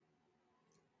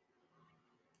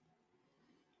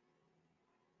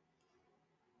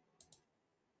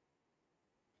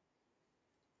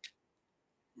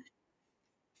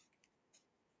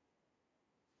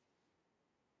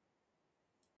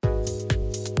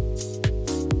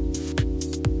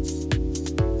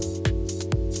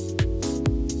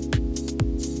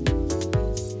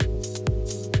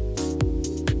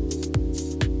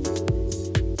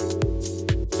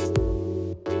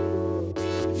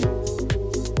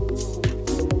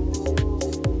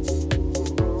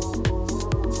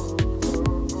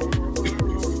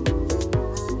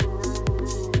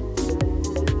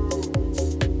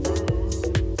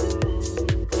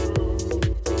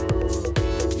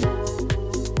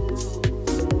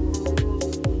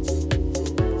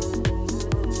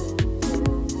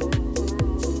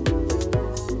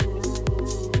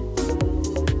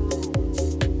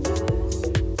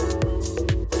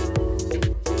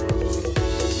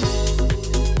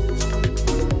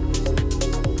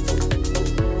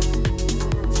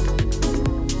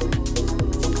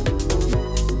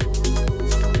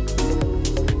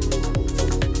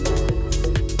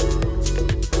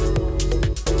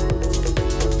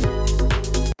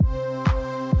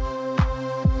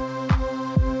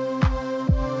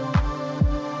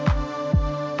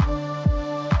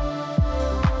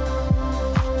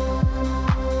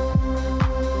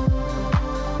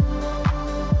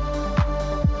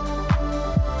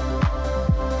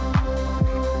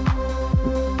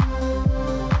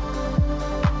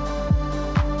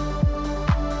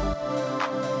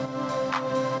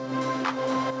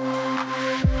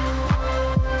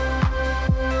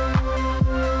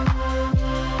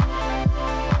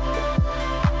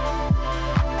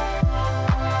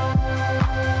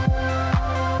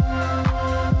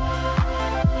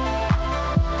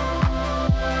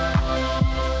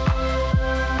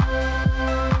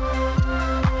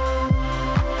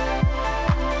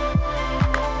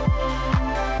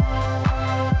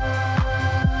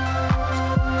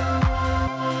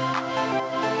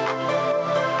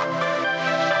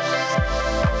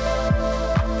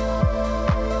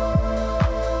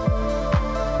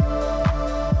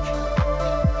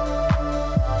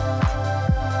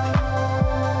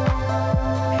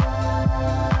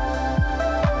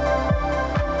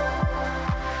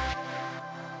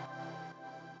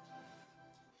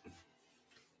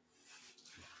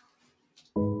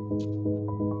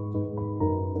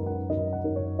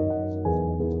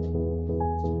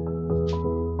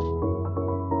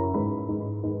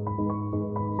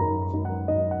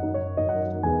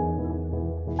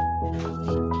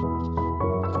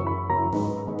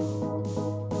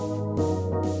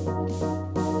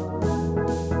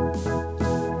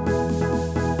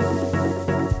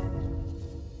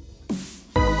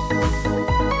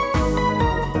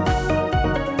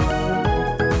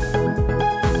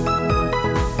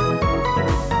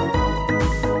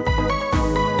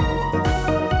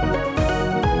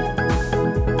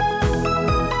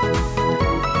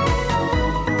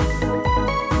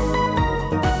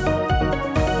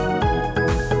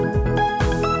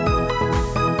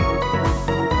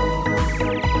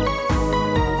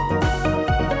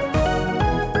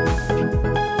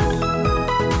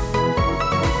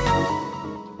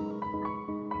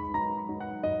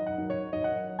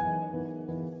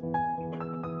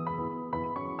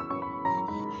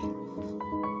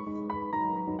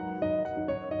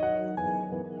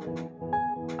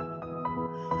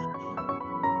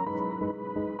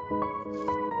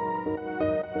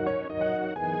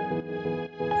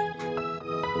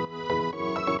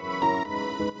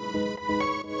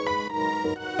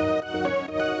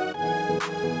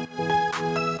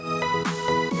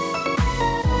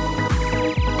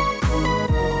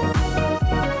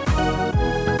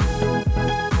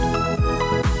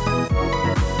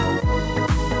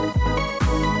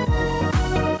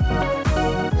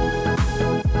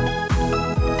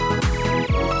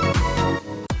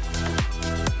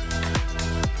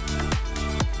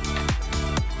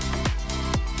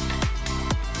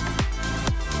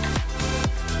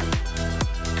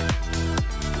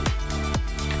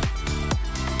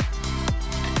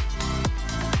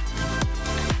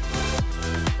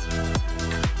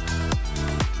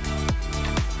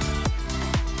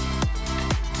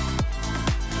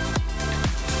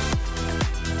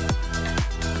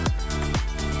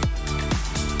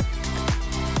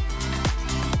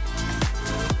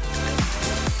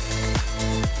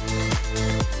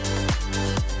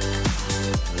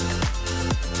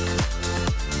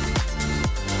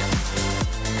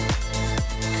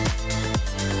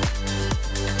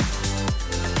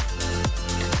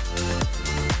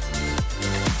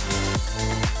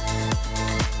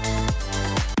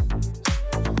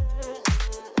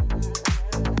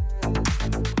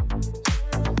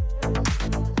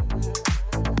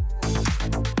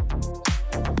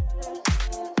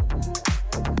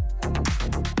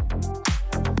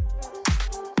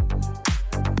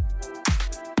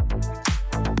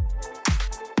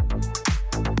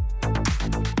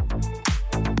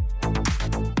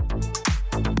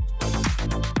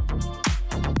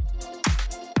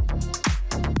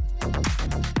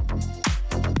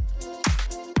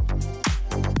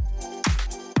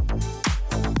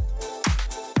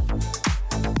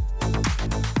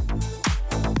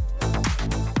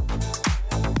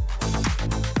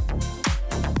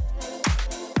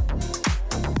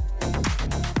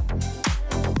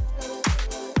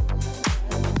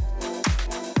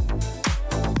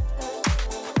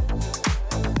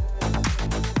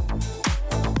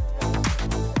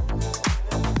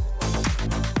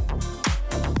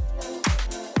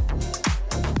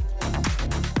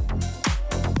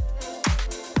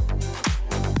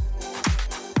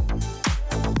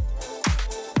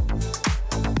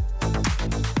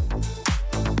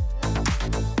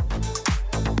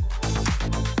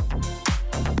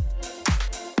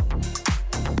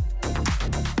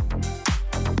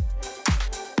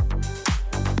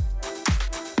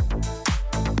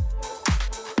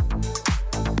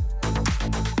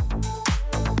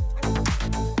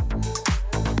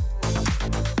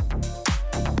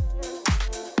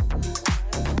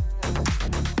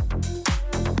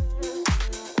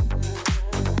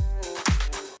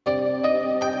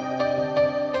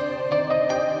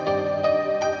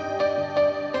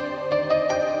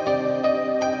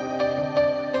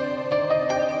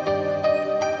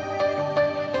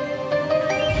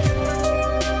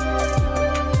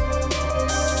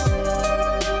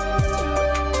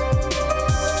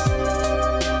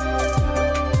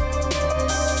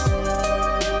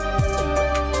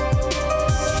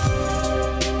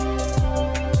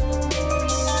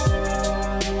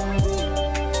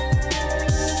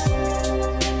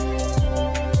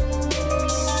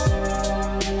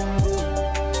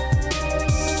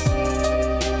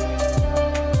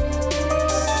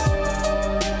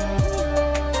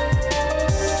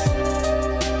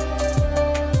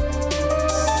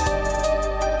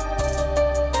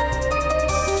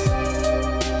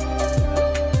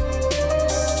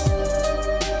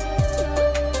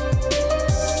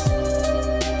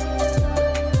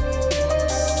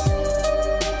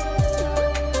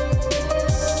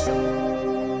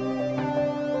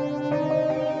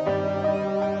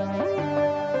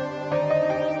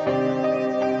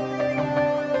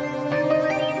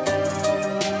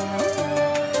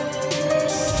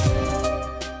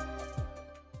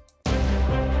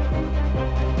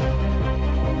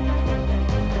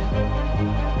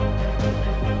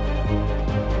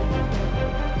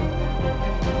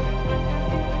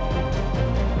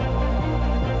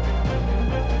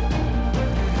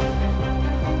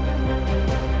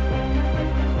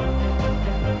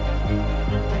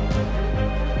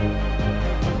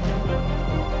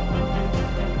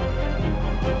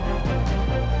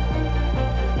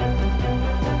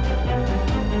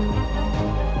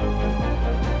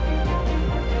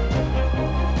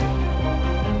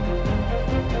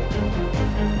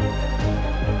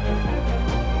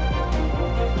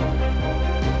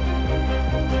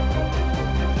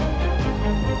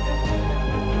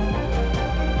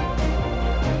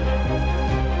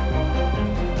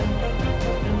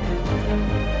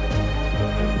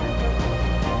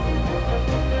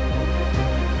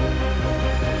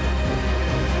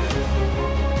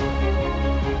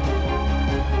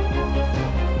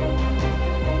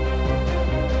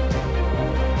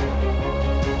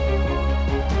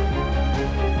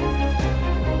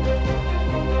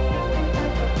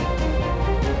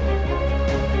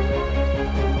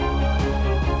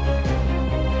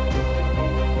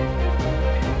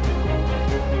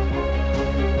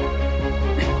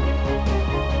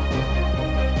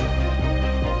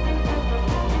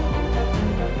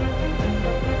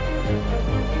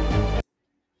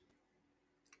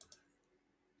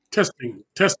Testing,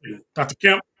 testing. Dr.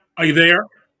 Kemp, are you there?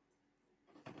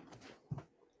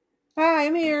 Hi,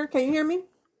 I'm here. Can you hear me?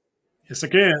 Yes, I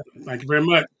can. Thank you very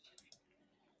much.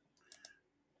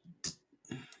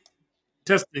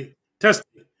 Testing,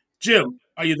 testing. Jim,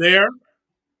 are you there?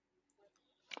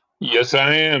 Yes,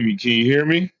 I am. Can you hear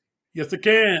me? Yes, I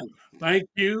can. Thank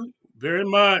you very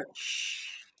much.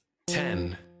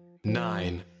 10,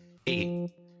 9, 8,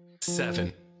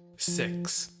 7,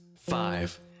 6,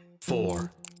 5,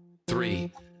 4,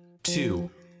 3, 2,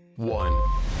 1.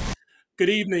 Good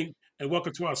evening, and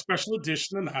welcome to our special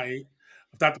edition tonight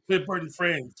of Dr. Burt and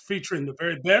Friends, featuring the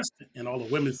very best in all of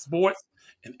women's sports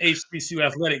and HBCU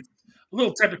athletics. A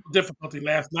little technical difficulty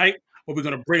last night, but we're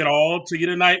going to bring it all to you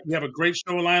tonight. We have a great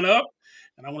show lined up,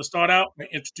 and I want to start out by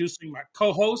introducing my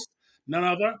co-host, none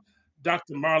other,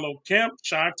 Dr. Marlo Kemp,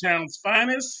 Chi-Town's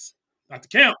finest. Dr.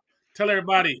 Kemp, tell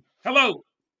everybody hello.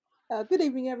 Good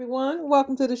evening, everyone.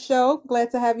 Welcome to the show.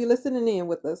 Glad to have you listening in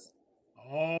with us.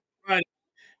 All right.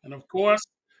 And of course,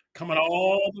 coming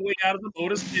all the way out of the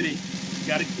Motor City, you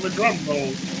got to give a drum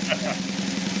roll.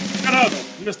 None other,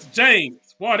 Mr.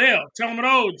 James Wardell. Tell him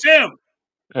hello, Jim.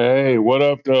 Hey, what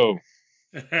up, though?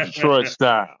 Detroit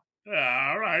style.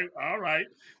 All right.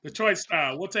 Detroit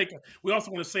style. We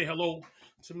also want to say hello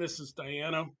to Mrs.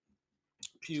 Diana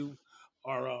Pugh,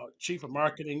 our chief of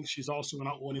marketing. She's also in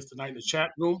our audience tonight in the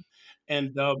chat room.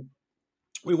 And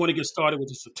we want to get started with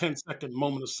just a 10-second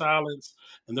moment of silence,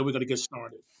 and then we're going to get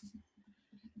started.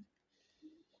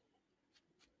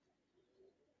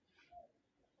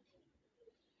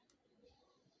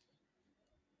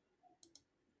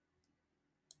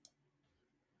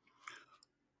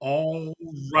 All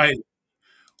right.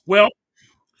 Well,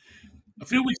 a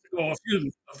few weeks ago,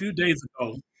 a few days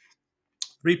ago,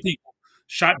 three people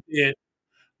shot dead,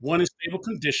 one in stable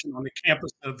condition on the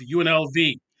campus of UNLV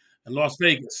in Las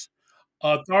Vegas.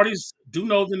 Authorities do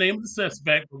know the name of the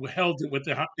suspect, but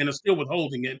and are still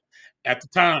withholding it at the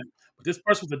time. But this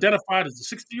person was identified as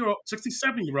a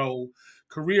 67-year-old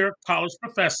career college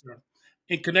professor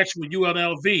in connection with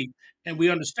UNLV, and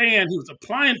we understand he was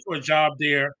applying for a job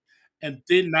there and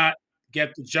did not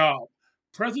get the job.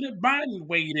 President Biden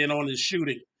weighed in on this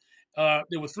shooting.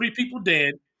 There were three people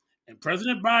dead, and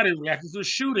President Biden, reacting to the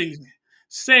shooting,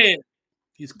 said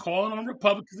he's calling on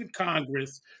Republicans in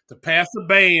Congress to pass a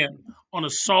ban on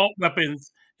assault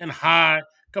weapons and high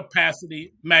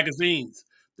capacity magazines.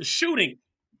 The shooting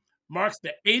marks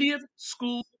the 80th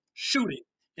school shooting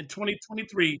in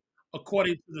 2023,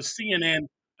 according to the CNN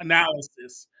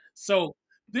analysis. So,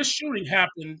 this shooting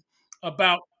happened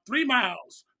about 3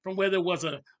 miles from where there was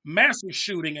a massive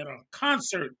shooting at a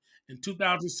concert in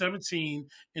 2017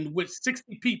 in which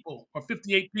 60 people or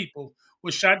 58 people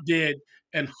were shot dead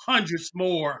and hundreds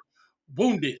more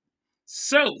wounded.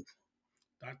 So,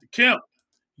 Dr. Kemp,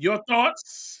 your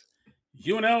thoughts?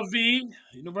 UNLV,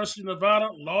 University of Nevada,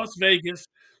 Las Vegas,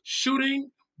 shooting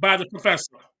by the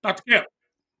professor. Dr. Kemp.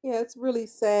 Yeah, it's really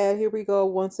sad. Here we go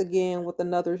once again with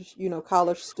another,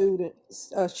 college student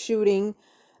shooting.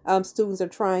 Students are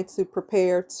trying to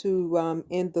prepare to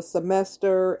end the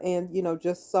semester, and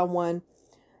just someone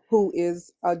who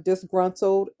is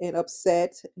disgruntled and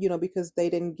upset, because they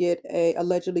didn't get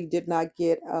allegedly did not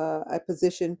get a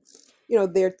position.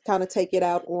 They're kind of take it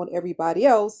out on everybody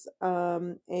else,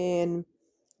 and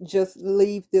just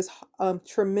leave this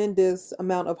tremendous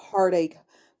amount of heartache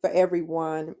for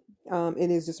everyone.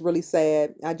 And it's just really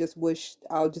sad. I just wish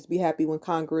I'll just be happy when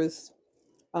Congress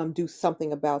do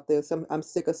something about this. I'm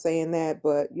sick of saying that,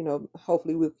 but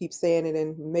hopefully we'll keep saying it,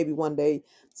 and maybe one day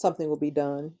something will be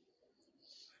done.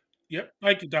 Yep.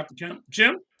 Thank you, Dr. Kemp.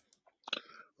 Jim?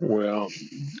 Well,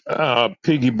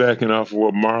 piggybacking off of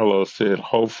what Marlo said,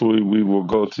 hopefully we will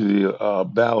go to the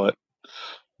ballot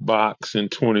box in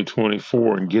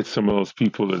 2024 and get some of those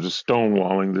people that are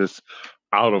stonewalling this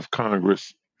out of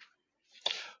Congress.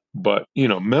 But,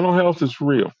 mental health is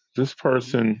real. This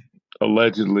person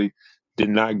allegedly did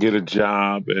not get a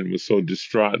job and was so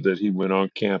distraught that he went on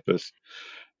campus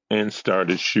and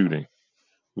started shooting.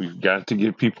 We've got to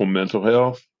give people mental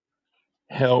health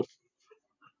help.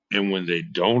 And when they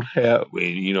don't have,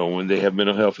 when they have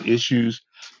mental health issues,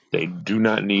 they do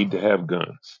not need to have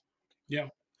guns. Yeah.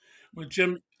 Well,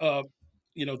 Jim,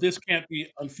 this can't be,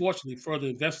 unfortunately, further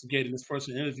investigated. This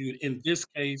person interviewed. In this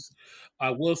case,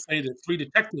 I will say that three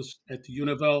detectives at the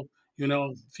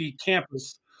UNLV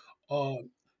campus uh,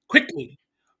 quickly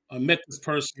met this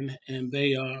person, and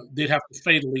they did have to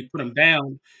fatally put him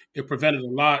down. It prevented a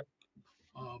lot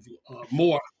of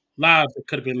more lives that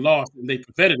could have been lost, and they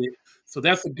prevented it. So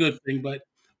that's a good thing, but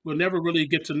we'll never really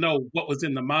get to know what was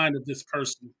in the mind of this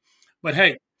person. But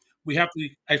hey, we have to,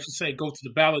 I should say, go to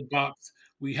the ballot box.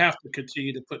 We have to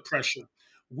continue to put pressure.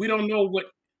 We don't know what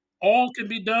all can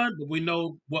be done, but we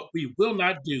know what we will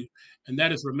not do, and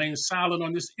that is remain silent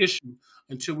on this issue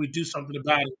until we do something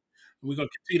about it. And we're going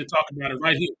to continue to talk about it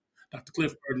right here, Dr.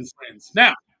 Cliff Bird and friends.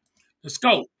 Now, let's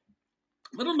go.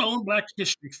 Little known Black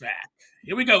history fact.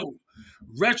 Here we go.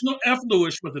 Reginald F.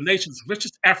 Lewis was the nation's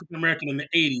richest African American in the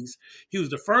 80s. He was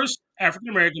the first African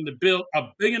American to build a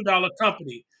billion-dollar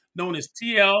company known as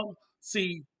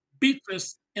TLC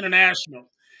Beatrice International.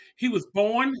 He was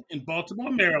born in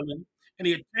Baltimore, Maryland, and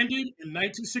he attended in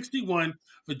 1961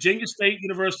 Virginia State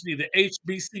University, the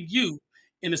HBCU,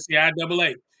 in the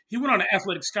CIAA. He went on an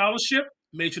athletic scholarship,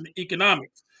 majored in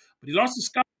economics, but he lost his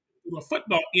scholarship due to a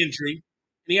football injury,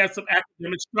 and he had some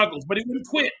academic struggles, but he wouldn't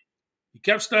quit. He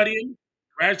kept studying,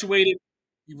 graduated.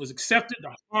 He was accepted to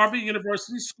Harvard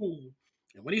University School.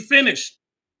 And when he finished,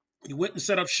 he went and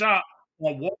set up shop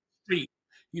on Wall Street.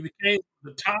 He became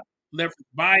the top leveraged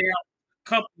buyout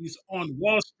companies on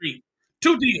Wall Street.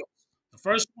 Two deals. The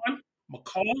first one,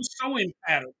 McCall Sewing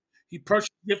Pattern. He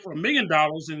purchased it for $1 million,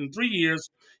 and in 3 years,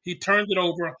 he turned it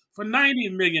over for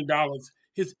 $90 million.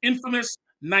 His infamous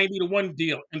 90-to-1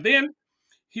 deal. And then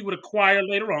he would acquire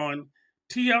later on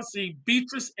TLC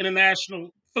Beatrice International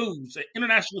Foods, an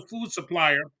international food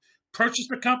supplier, purchased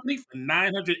the company for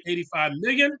 $985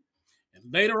 million, and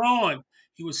later on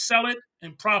he would sell it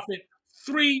and profit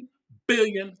 $3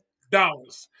 billion.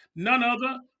 None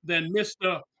other than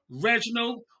Mr.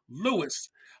 Reginald Lewis.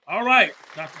 All right,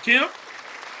 Dr. Kim,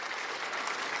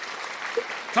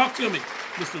 talk to me,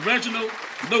 Mr. Reginald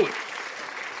Lewis.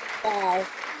 Wow.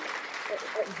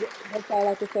 That's all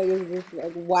I can say is just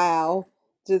like, wow,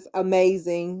 just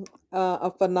amazing,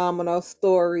 a phenomenal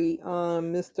story.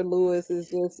 Mr. Lewis is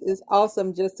just is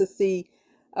awesome just to see,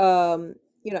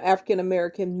 African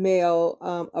American male,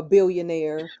 a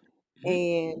billionaire,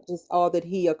 Mhm. and just all that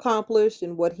he accomplished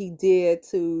and what he did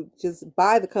to just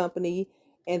buy the company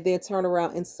and then turn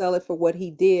around and sell it for what he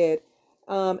did.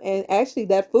 And actually,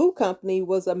 that food company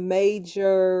was a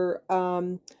major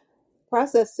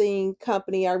processing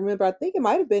company. I remember, I think it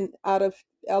might have been out of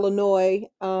Illinois,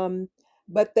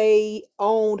 but they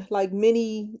owned like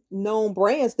many known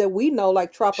brands that we know,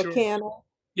 like Sure. Tropicana,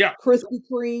 Yeah. Krispy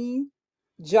Kreme,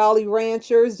 Jolly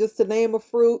Ranchers, just to name a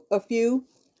few.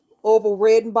 Orville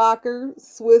Redenbacher,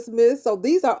 Swiss Miss. So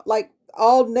these are like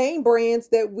all name brands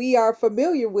that we are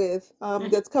familiar with. Mhm.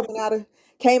 That's coming out of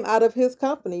came out of his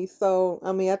company. So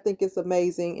I mean, I think it's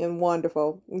amazing and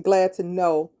wonderful. I'm glad to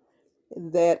know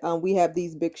that we have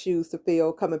these big shoes to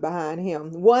fill coming behind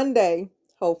him one day,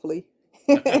 hopefully.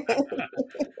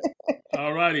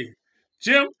 All righty.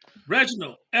 Jim,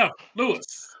 Reginald F.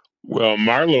 Lewis. Well,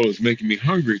 Marlo is making me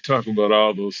hungry talking about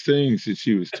all those things that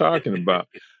she was talking about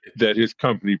that his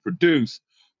company produced.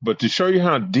 But to show you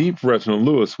how deep Reginald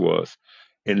Lewis was,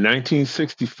 in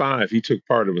 1965, he took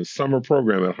part of a summer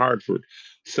program at Hartford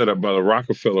set up by the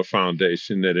Rockefeller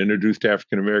Foundation that introduced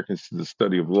African Americans to the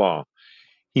study of law.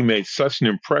 He made such an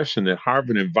impression that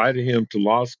Harvard invited him to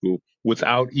law school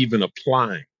without even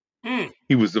applying. Mm,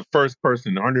 He was the first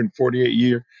person in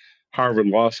 148-year Harvard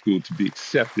Law School to be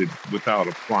accepted without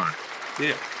applying.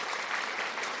 yeah.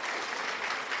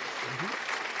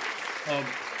 Um,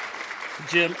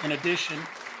 Jim, in addition,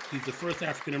 he's the first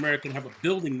African American to have a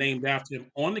building named after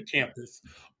him on the campus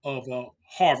of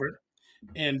Harvard.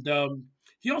 And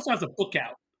he also has a book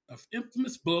out, an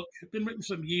infamous book, it's been written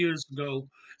some years ago.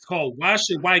 It's called Why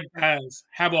Should White Guys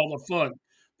Have All the Fun?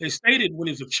 They stated when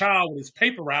he was a child with his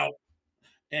paper route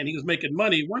and he was making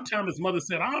money. One time his mother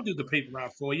said, I'll do the paper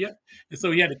route for you. And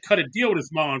so he had to cut a deal with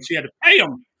his mom. She had to pay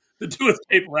him to do his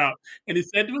paper route. And he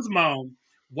said to his mom,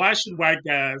 Why should white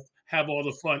guys have all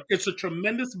the fun? It's a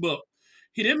tremendous book.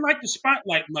 He didn't like the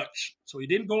spotlight much. So he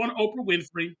didn't go on Oprah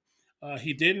Winfrey.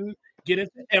 He didn't get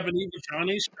into Ebony with John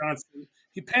H. Johnson.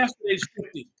 He passed at age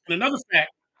 50. And another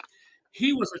fact,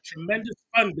 he was a tremendous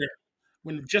funder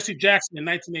when Jesse Jackson in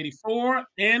 1984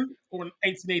 and or in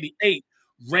 1988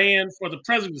 ran for the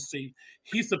presidency.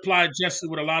 He supplied Jesse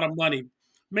with a lot of money.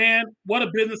 Man, what a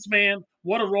businessman,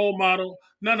 what a role model,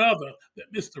 none other than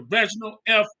Mr. Reginald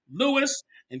F. Lewis.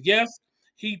 And yes,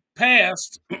 he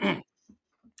passed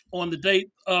on the date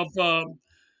of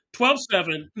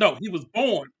 12/7. No, he was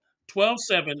born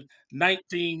 12/7,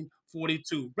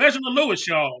 1942. Reginald Lewis,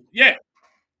 y'all. Yeah,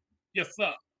 yes,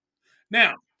 sir.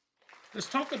 Now, let's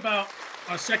talk about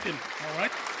our second. All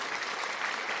right,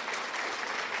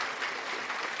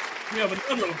 we have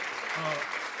another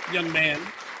young man,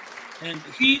 and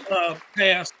he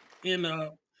passed in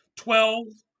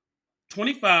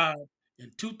 12/25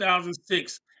 in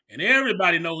 2006, and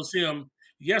everybody knows him.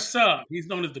 Yes, sir. He's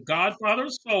known as the Godfather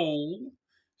of Soul,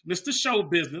 Mr. Show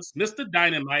Business, Mr.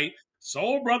 Dynamite,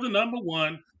 Soul Brother number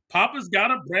one. Papa's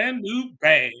got a brand new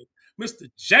bag. Mr.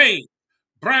 James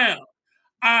Brown.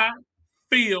 I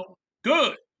feel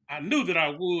good. I knew that I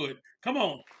would. Come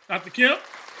on, Dr. Kim,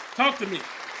 talk to me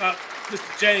about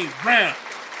Mr. James Brown.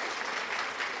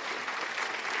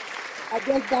 I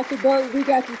guess Dr. Burt, we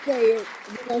got to say it.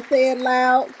 We're gonna say it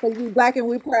loud because we black and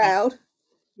we Um, proud.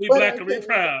 we But black and we okay,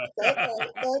 proud. that's right.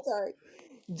 That's right.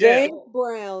 Yeah, James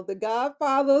Brown, the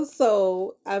Godfather of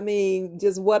Soul. I mean,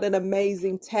 just what an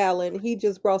amazing talent. He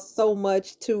just brought so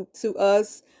much to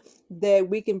us that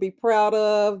we can be proud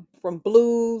of, from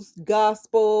blues,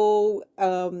 gospel,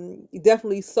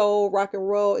 definitely soul, rock and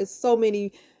roll. It's so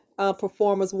many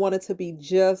performers wanted to be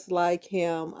just like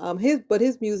him.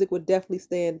 His music would definitely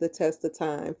stand the test of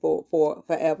time for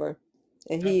forever,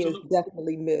 and he is absolutely,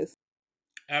 definitely missed.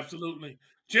 absolutely.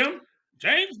 Jim,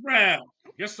 James Brown.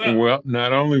 Yes, sir. Well,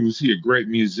 not only was he a great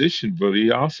musician, but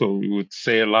he also would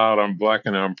say it loud, I'm black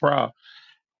and I'm proud.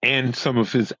 And some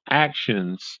of his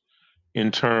actions in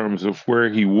terms of where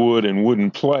he would and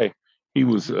wouldn't play, he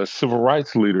was Hmm. a civil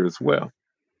rights leader as well.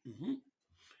 Hmm.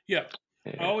 Yeah, I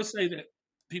Yeah. always say that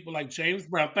people like James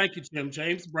Brown, thank you, Jim,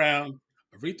 James Brown,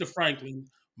 Aretha Franklin,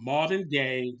 Marvin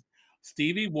Gaye,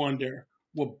 Stevie Wonder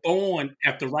were born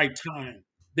at the right time.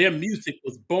 Their music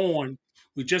was born.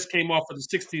 We just came off of the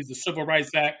 60s, the Civil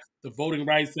Rights Act, the Voting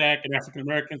Rights Act, and African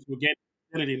Americans were getting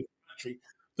identity in the country.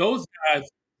 Those guys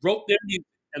wrote their music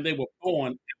and they were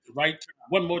born at the right time.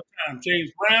 One more time,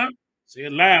 James Brown, say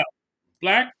it loud.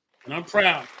 Black, and I'm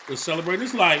proud to celebrate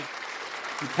his life.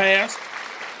 He passed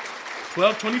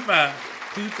 12/25,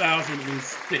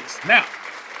 2006. Now,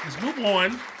 let's move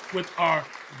on with our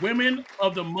Women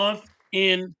of the Month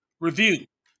in review.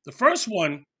 The first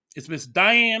one is Miss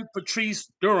Dianne Patrice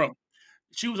Durham.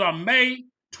 She was our May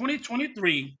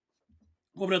 2023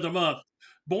 Woman of the Month.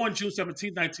 Born June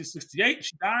 17, 1968,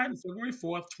 she died on February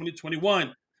 4th,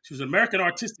 2021. She was an American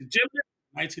artistic gymnast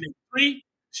in 1983.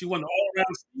 She won the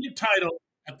all-around senior title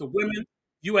at the Women's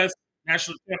U.S.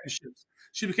 National Championships.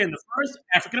 She became the first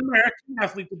African American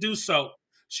athlete to do so.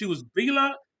 She was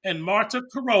Bila and Marta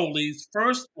Karolyi's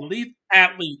first elite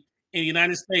athlete in the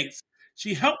United States.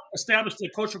 She helped establish their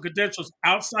cultural credentials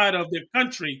outside of their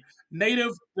country,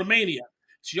 native Romania.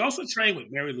 She also trained with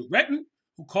Mary Lou Retton,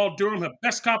 who called Durham her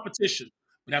best competition.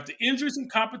 But after injuries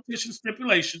and competition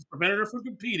stipulations prevented her from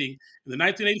competing in the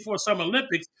 1984 Summer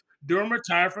Olympics, Durham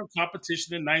retired from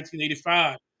competition in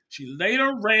 1985. She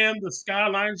later ran the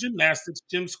Skyline Gymnastics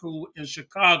Gym School in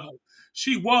Chicago.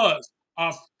 She was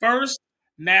our first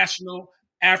national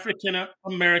African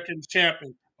American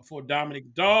champion before Dominic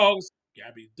Dogs,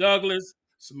 Gabby Douglas,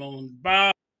 Simone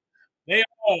Biles. They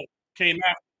all came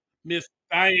after Miss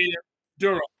Diane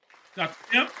Durham. Dr.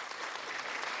 Kemp,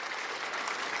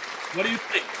 what do you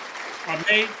think? Our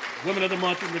May Women of the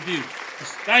Month in review.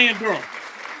 Miss Diane Durham.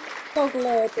 So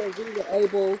glad that we were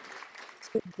able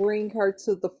to bring her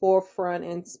to the forefront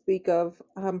and speak of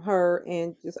her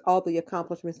and just all the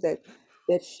accomplishments that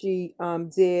she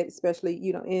did, especially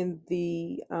in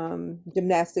the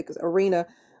gymnastics arena,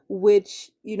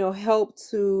 which helped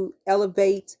to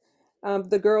elevate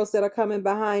the girls that are coming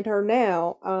behind her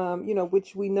now.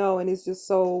 Which we know, and it's just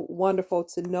so wonderful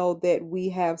to know that we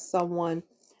have someone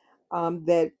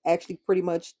that actually pretty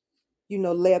much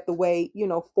led the way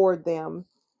for them.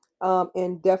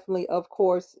 And definitely, of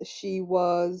course, she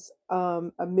was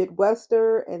a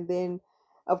Midwester, and then,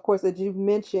 of course, as you've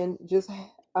mentioned, just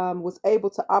was able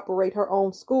to operate her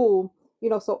own school,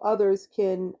 so others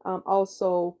can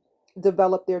also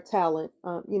develop their talent,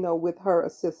 with her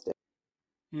assistance.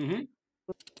 Mm-hmm.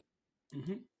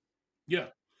 Mm-hmm. Yeah.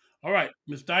 All right.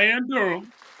 Miss Diane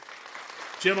Durham.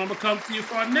 Jim, I'm going to come to you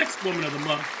for our next Woman of the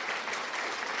Month.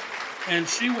 And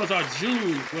she was our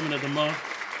June Woman of the Month.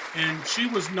 And she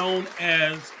was known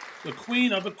as the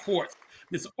Queen of the Court,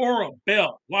 Miss Ora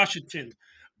Belle Washington.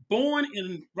 Born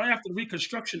in right after the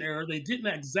Reconstruction era, they didn't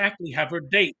exactly have her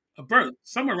date of birth,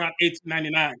 somewhere around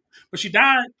 1899. But she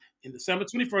died in December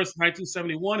 21st,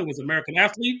 1971, and was an American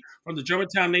athlete from the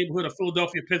Germantown neighborhood of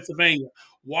Philadelphia, Pennsylvania.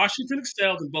 Washington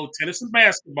excelled in both tennis and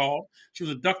basketball. She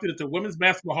was inducted into the Women's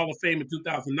Basketball Hall of Fame in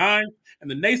 2009 and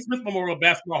the Naismith Memorial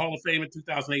Basketball Hall of Fame in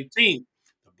 2018.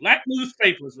 The black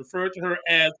newspapers referred to her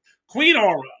as Queen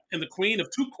Aura and the Queen of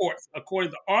Two Courts.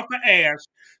 According to Arthur Ashe,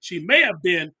 she may have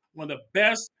been one of the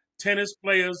best tennis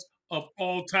players of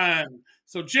all time.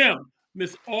 So, Jim,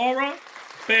 Miss Ora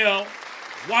Belle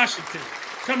Washington,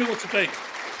 tell me what you think.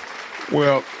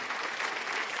 Well,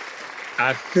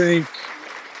 I think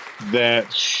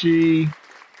that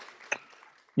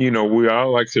we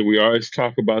all, like I said, we always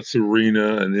talk about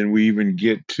Serena, and then we even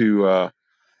get to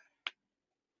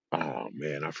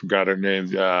man, I forgot her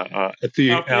name. Althea,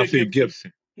 Althea Althea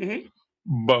Gibson. Gibson. Hmm.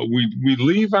 But we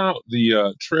leave out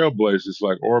the trailblazers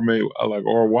like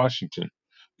Ora Washington Hmm.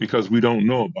 because we don't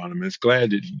know about them. It's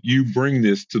glad that you bring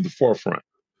this to the forefront,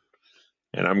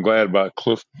 and I'm glad about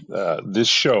Cliff. This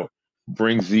show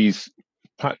brings these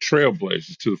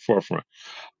trailblazers to the forefront.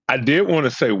 I did want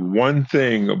to say one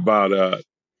thing about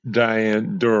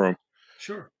Dianne Durham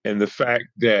Sure. and the fact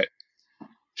that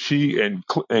she and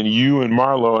you and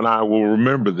Marlo and I will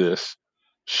remember this.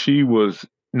 She was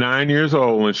 9 years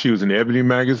old and she was in Ebony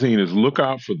magazine as look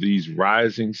out for these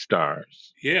rising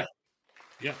stars. Yeah.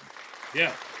 Yeah.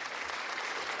 Yeah.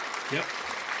 Yep.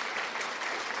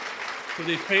 So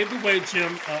they paved the way,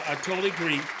 Jim. I totally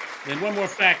agree. And one more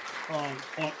fact on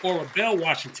Ora Belle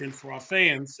Washington for our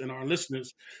fans and our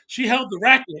listeners. She held the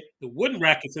racket, the wooden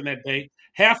rackets in that day,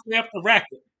 halfway up the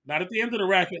racket. Not at the end of the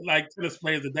racket like tennis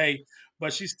players today,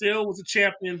 but she still was a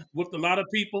champion with a lot of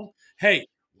people. Hey,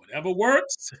 whatever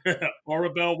works. Ora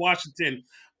Belle Washington,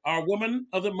 our woman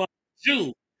of the month,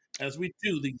 June, as we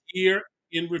do the year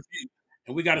in review.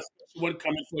 And we got a special one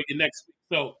coming for you next week.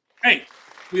 So, hey,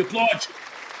 we applaud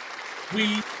you.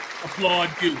 We applaud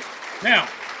you. Now,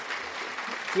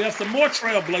 we have some more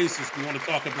trailblazers we want to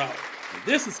talk about.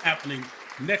 This is happening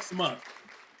next month.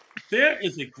 There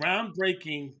is a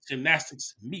groundbreaking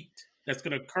gymnastics meet that's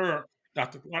going to occur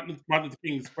Dr. Martin Luther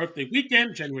King's birthday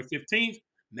weekend, January 15th,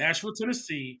 Nashville,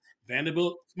 Tennessee,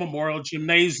 Vanderbilt Memorial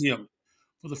Gymnasium.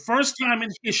 For the first time in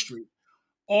history,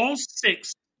 all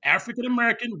six African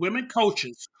American women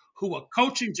coaches who are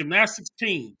coaching gymnastics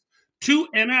teams, two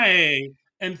NIA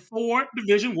and four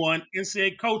Division I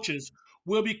NCAA coaches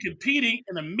will be competing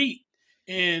in a meet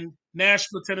in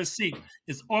Nashville, Tennessee.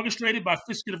 It's orchestrated by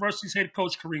Fisk University's head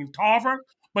coach Kareem Tarver.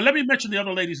 But let me mention the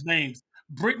other ladies' names.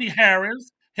 Brittany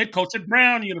Harris, head coach at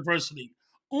Brown University.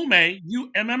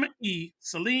 UMME,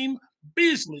 Salim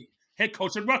Beasley, head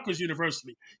coach at Rutgers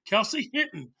University. Kelsey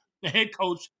Hinton, the head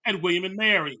coach at William and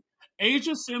Mary.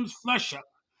 Asia Sims Fletcher,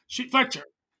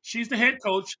 she's the head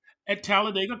coach at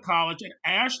Talladega College, and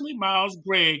Ashley Miles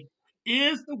Gregg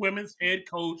is the women's head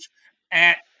coach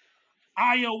at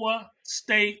Iowa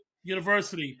State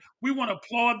University. We want to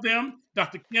applaud them.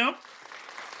 Dr. Kemp,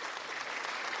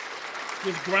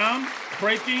 this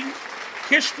groundbreaking,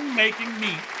 history-making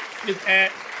meet is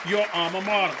at your alma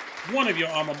mater, one of your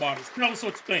alma maters. Tell us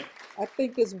what you think. I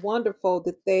think it's wonderful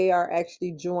that they are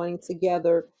actually joining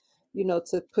together,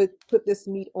 to put this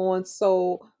meet on,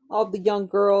 so all the young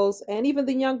girls and even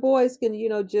the young boys can,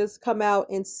 just come out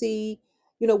and see,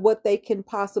 what they can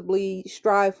possibly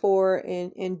strive for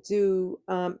and do,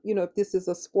 if this is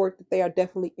a sport that they are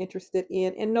definitely interested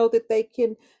in, and know that they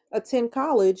can attend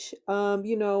college,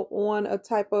 on a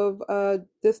type of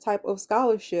this type of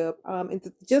scholarship,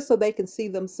 and just so they can see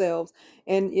themselves,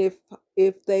 and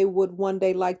if they would one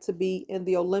day like to be in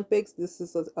the Olympics, this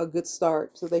is a good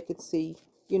start so they could see,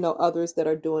 others that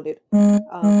are doing it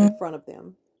in front of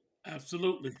them.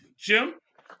 Absolutely. Jim,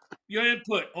 your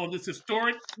input on this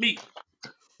historic meet.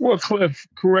 Well, Cliff,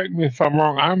 correct me if I'm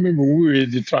wrong. I remember we were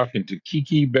either talking to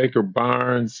Kiki Baker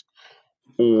Barnes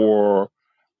or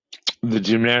the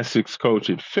gymnastics coach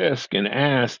at Fisk and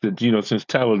asked that, since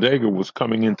Talladega was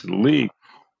coming into the league,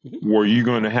 Mhm. were you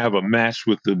going to have a match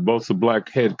with both the black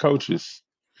head coaches?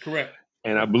 Correct.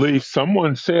 And I believe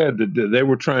someone said that they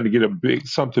were trying to get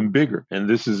something bigger, and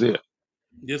this is it.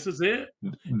 This is it.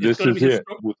 It's This going to is be it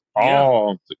historic. with Yeah.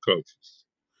 all the coaches.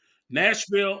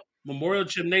 Nashville Memorial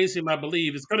Gymnasium, I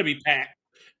believe, is going to be packed.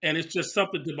 And it's just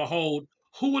something to behold.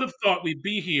 Who would have thought we'd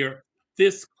be here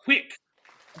this quick,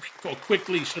 or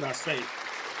quickly, should I say?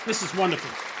 This is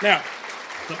wonderful. Now,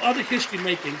 some other history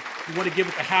making, we want to give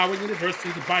it to Howard University,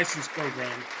 the Bison's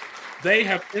program. They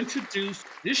have introduced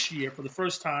this year for the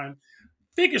first time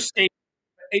figure skating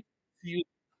for HBCU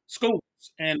schools.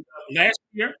 And last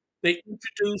year, they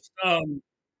introduced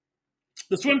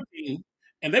the swim team,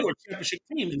 and they were a championship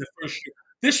team in the first year.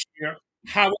 This year,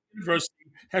 Howard University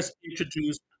has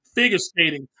introduced figure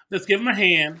skating. Let's give them a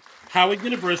hand. Howard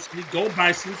University, go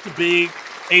Bisons, the big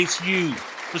HU,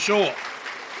 for sure.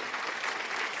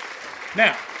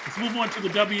 Now, let's move on to the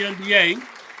WNBA.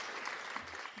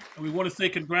 And we want to say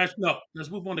congrats. No, let's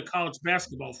move on to college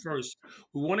basketball first.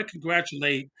 We want to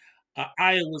congratulate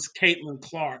Iowa's Caitlin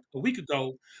Clark. A week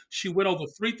ago, she went over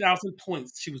 3,000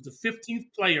 points. She was the 15th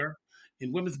player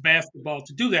in women's basketball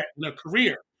to do that in her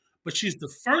career. But she's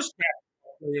the first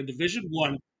basketball player in Division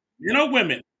One, men or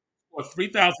women, for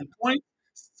 3,000 points,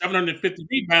 750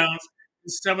 rebounds,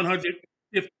 and 750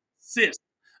 assists.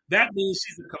 That means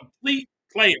she's a complete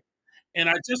player. And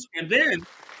then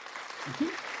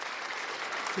mhm,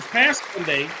 this past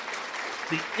Sunday,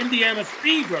 The Indiana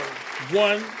Fever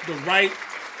won the rights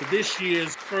to this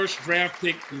year's first draft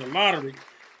pick in the lottery.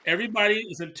 Everybody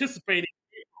is anticipating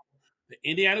the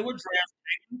Indiana would draft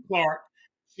Caitlin Clark.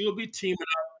 She'll be teaming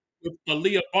up with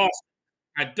Aaliyah Boston.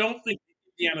 I don't think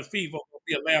the Indiana Fever will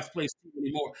be a last place team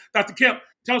anymore. Dr. Kemp,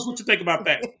 tell us what you think about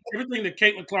that. Everything that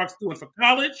Caitlin Clark's doing for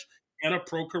college and her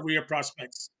pro career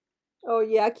prospects. Oh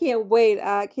yeah, I can't wait.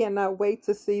 I cannot wait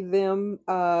to see them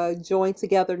join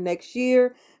together next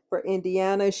year for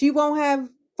Indiana. She won't have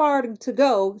far to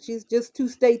go. She's just two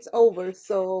states over,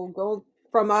 so go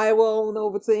from Iowa on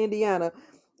over to Indiana.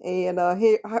 And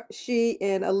she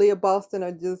and Aaliyah Boston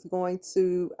are just going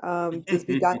to just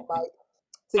be dynamite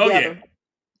Oh yeah. together.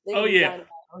 They're Oh gonna be yeah. dynamite.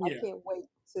 Oh I yeah. can't wait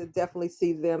to definitely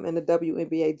see them in the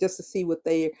WNBA just to see what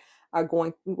they're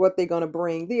going to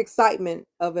bring. The excitement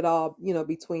of it all,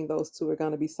 between those two are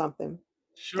going to be something.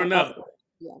 Sure enough.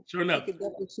 Yeah, Sure they enough. could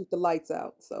definitely shoot the lights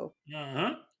out. So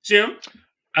Uh-huh. Jim?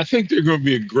 I think they're going to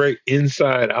be a great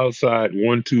inside outside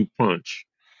 1-2 punch.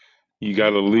 You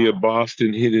got Aaliyah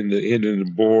Boston hitting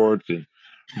the boards and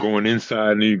going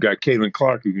inside, and then you got Caitlin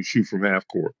Clark who can shoot from half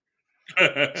court.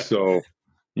 So,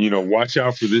 watch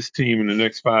out for this team in the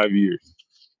next 5 years.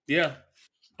 Yeah.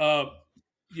 Uh,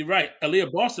 you're right.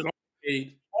 Aaliyah Boston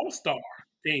a all-star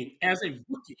game as a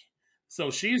rookie. So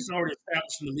she's already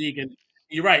established in the league. And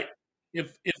you're right.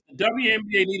 If the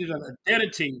WNBA needed an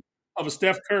identity of a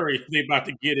Steph Curry, they're about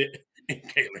to get it in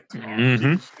Caitlin Clark. She Mm-hmm.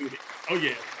 can shoot it. Oh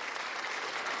yeah.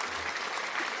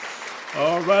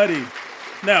 All righty.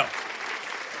 Now,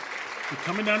 we're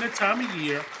coming down that time of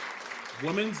year.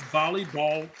 Women's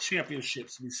volleyball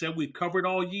championships. We said we covered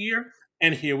all year,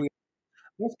 and here we are.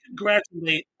 Let's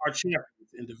congratulate our champions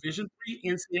in Division III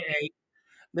NCAA.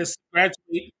 Let's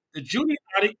congratulate the Junior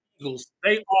Eagles.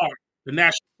 They are the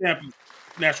national champions.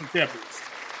 National champions.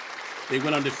 They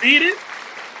went undefeated,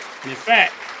 and in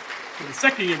fact, for the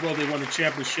second year in a row, they won the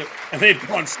championship, and they've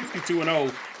won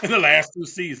 62-0 in the last 2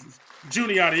 seasons.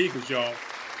 Junior Eagles, y'all.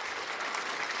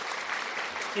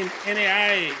 In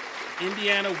NAIA,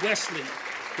 Indiana Wesley,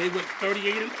 they went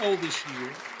 38-0 this year.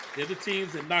 They're the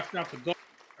teams that knocked out the Gulf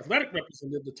Athletic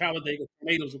representative, the Talladega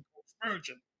Tornadoes of Coach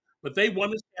Spurgeon. But they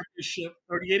won the championship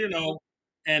 38-0,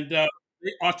 and they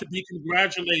ought to be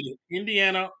congratulated.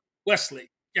 Indiana Wesley.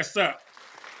 Yes, sir.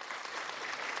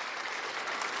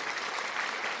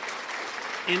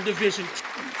 In Division 2,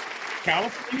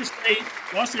 California State,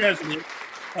 Los Angeles,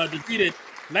 defeated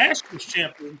last year's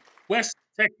champion, West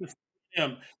Texas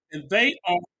A&M, and they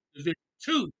are Division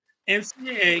 2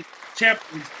 NCAA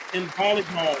champions in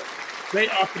volleyball. They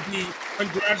ought to be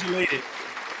congratulated.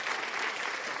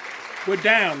 We're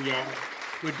down, y'all.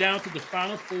 We're down to the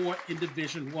Final Four in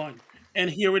Division 1. And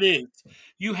here it is.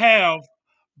 You have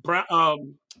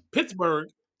Pittsburgh,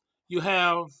 you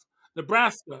have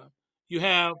Nebraska, you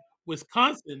have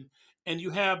Wisconsin, and you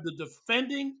have the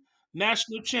defending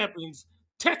national champions,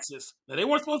 Texas. Now, they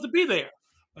weren't supposed to be there,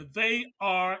 but they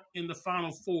are in the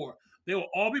Final Four. They will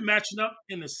all be matching up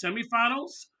in the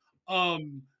semifinals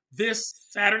this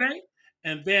Saturday,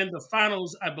 and then the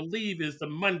finals, I believe, is the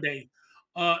Monday.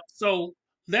 So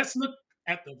let's look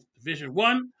at the Division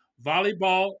One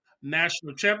volleyball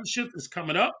national championship is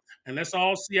coming up, and let's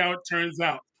all see how it turns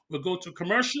out. We'll go to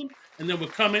commercial, and then we're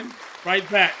coming right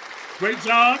back. Great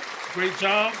job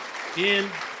in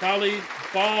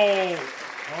volleyball.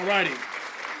 All righty.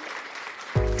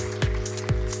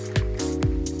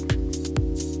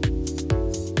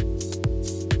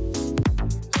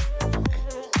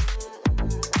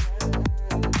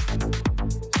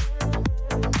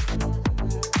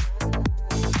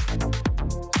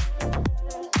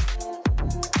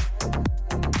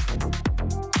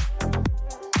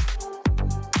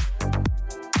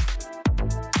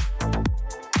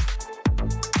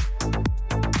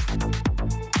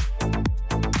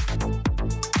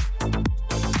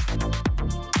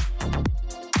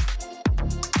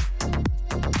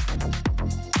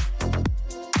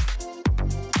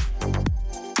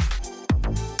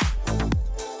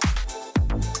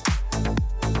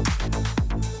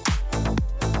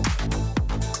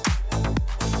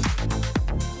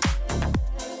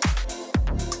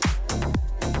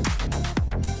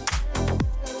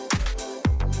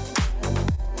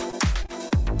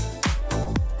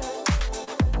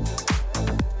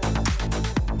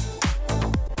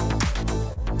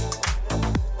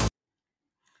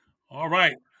 All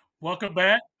right. Welcome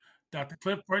back. Dr.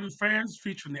 Cliff Burton fans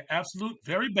featuring the absolute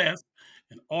very best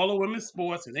in all of women's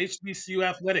sports and HBCU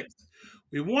athletics.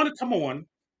 We want to come on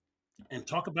and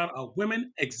talk about our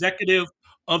Women Executive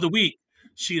of the Week.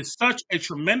 She is such a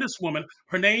tremendous woman.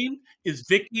 Her name is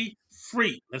Vicky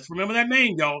Free. Let's remember that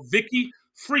name, y'all. Vicky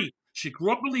Free. She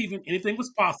grew up believing anything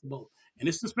was possible, And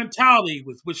it's this mentality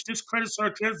with which discredits her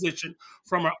transition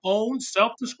from her own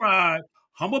self-described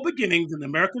humble beginnings in the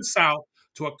American South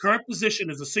to her current position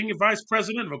as a senior vice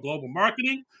president of global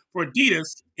marketing for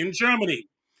Adidas in Germany.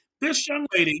 This young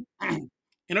lady,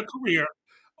 in her career,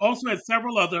 also had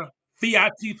several other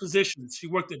VIP positions. She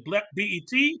worked at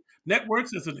BET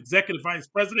Networks as an executive vice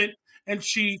president and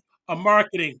chief of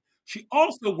marketing. She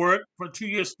also worked for a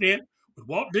 2-year stint with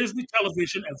Walt Disney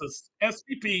Television as a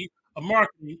SVP of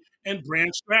marketing and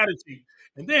brand strategy.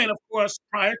 And then, of course,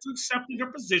 prior to accepting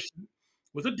her position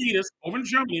with Adidas over in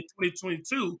Germany in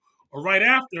 2022, or right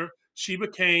after, she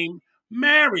became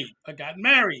married, got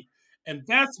married. And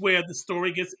that's where the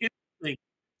story gets interesting.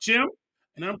 Jim,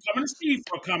 and I'm coming to Steve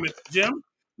for a comment. Jim,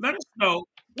 let us know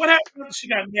what happened after she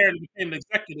got married and became an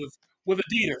executive with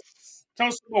Adidas. Tell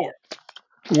us some more.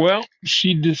 Well,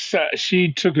 she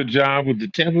took a job with the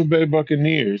Tampa Bay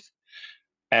Buccaneers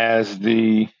as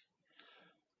the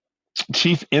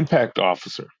chief impact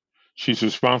officer. She's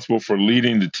responsible for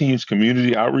leading the team's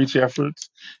community outreach efforts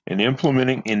and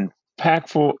implementing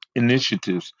impactful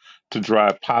initiatives to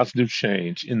drive positive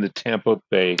change in the Tampa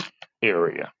Bay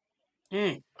area.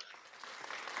 Mm,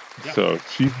 yep. So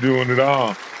she's doing it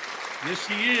all. Yes,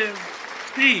 she is.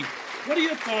 Steve, what are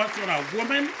your thoughts on our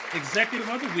woman executive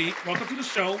of the week? Welcome to the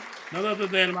show. None other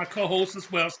than my co-host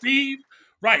as well, Steve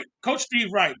Wright, Coach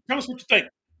Steve Wright. Tell us what you think.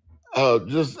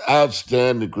 Just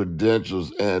outstanding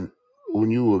credentials. And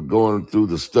when you were going through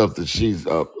the stuff that she's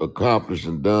accomplished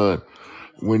and done,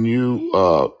 when you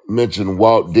mentioned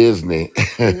Walt Disney,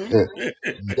 Mhm.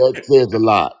 that says a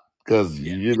lot because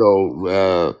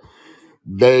Yeah.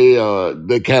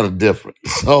 they kind of different.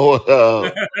 So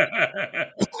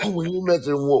when you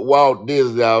mentioned Walt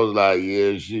Disney, I was like,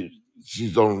 yeah,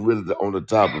 she's on really on the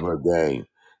top of her game.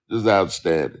 Just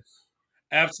outstanding.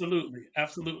 Absolutely,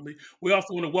 absolutely. We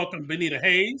also want to welcome Benita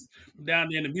Hayes from down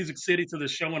there in the Music City to the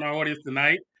show in our audience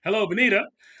tonight. Hello, Benita.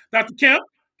 Dr. Kemp,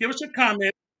 give us your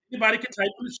comment. Anybody can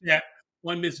type in the chat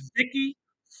on Miss Vicky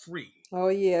Free. Oh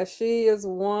yeah, she is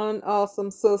one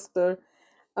awesome sister.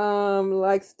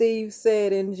 Like Steve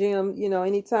said, and Jim,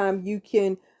 anytime you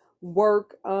can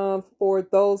work for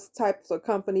those types of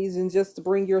companies and just to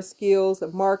bring your skills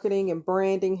of marketing and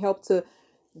branding, help to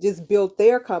just build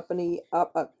their company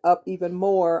up even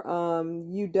more.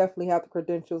 You definitely have the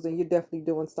credentials and you're definitely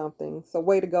doing something. So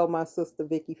way to go, my sister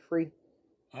Vicky Free.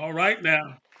 All right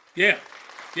now. Yeah,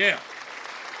 yeah.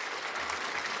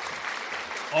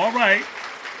 All right.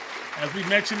 As we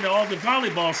mentioned, all the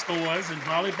volleyball stores and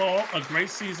volleyball, a great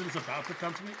season is about to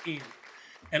come to an end.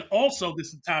 And also, this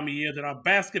is the time of year that our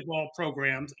basketball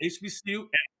programs, HBCU and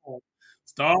home,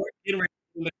 start getting ready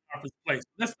to the conference play. So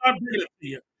let's start bringing it to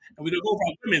you. And we're going to go over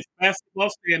our women's basketball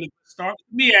standings. Let's start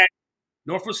with MEAC.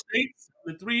 Norfolk State,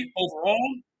 7-3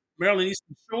 overall. Maryland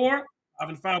Eastern Shore,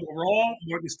 5-5 overall.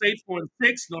 Morgan State, 4-6.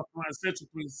 North Carolina Central,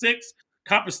 3-6.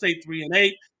 Copper State,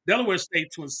 3-8. Delaware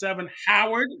State, 2-7.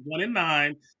 Howard,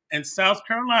 1-9. And South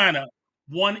Carolina,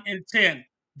 1-10.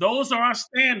 Those are our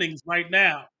standings right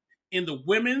now in the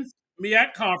women's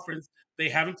MEAC conference. They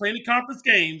haven't played any conference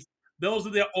games. Those are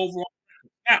their overall.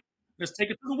 Now, let's take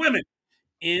it to the women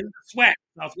in the SWAC,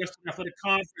 Southwestern Athletic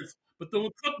Conference.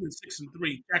 Bethune-Cookman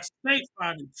 6-3, Jackson State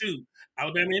 5-2,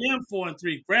 Alabama A&M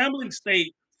 4-3, Grambling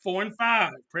State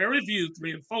 4-5, Prairie View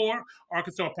 3-4,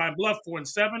 Arkansas Pine Bluff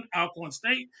 4-7, Alcorn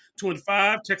State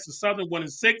 2-5, Texas Southern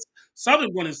 1-6,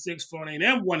 Southern 1-6, Florida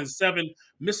A&M 1-7,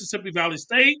 Mississippi Valley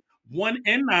State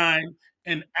 1-9,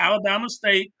 and Alabama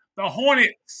State the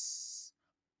Hornets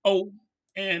 0-7.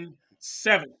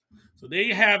 So there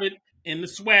you have it in the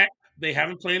SWAC. They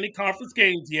haven't played any conference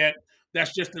games yet.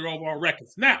 That's just their overall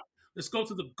records. Now, let's go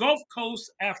to the Gulf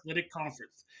Coast Athletic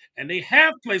Conference. And they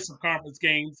have played some conference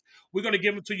games. We're going to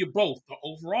give them to you both, the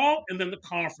overall and then the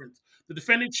conference. The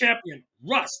defending champion,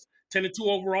 Rust, 10-2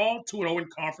 overall, 2-0 in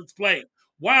conference play.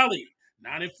 Wiley,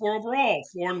 9-4 overall,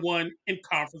 4-1 in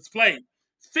conference play.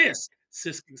 Fisk,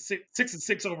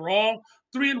 6-6 overall,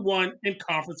 3-1 in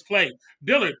conference play.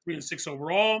 Dillard, 3-6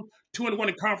 overall, 2-1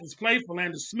 in conference play for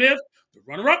Landon Smith, the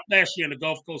runner-up last year in the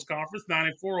Gulf Coast Conference,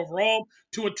 9-4 overall,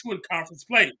 2-2 in conference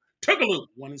play. Tougaloo,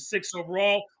 1-6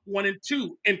 overall,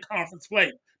 1-2 in conference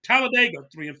play. Talladega,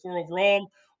 3-4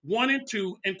 overall,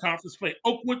 1-2 in conference play.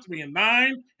 Oakwood,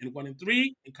 3-9 and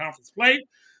 1-3 in conference play.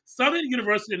 Southern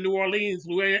University of New Orleans,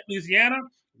 Louisiana,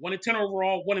 1-10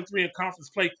 overall, 1-3 in conference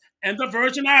play. And the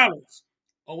Virgin Islands,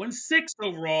 0-6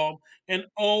 overall and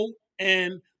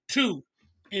 0-2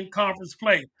 in conference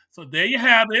play. So there you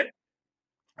have it.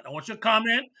 I want your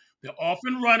comment. They're off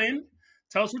and running.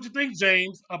 Tell us what you think,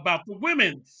 James, about the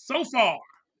women so far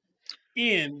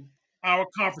in our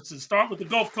conferences. Start with the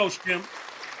Gulf Coast, Jim.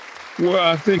 Well,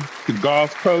 I think the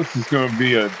Gulf Coast is going to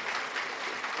be a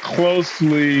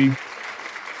closely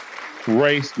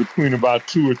race between about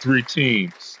two or three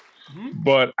teams. Mhm.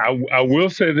 But I will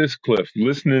say this, Cliff,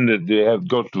 listening that they have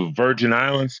go to the Virgin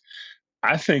Islands,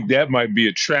 I think that might be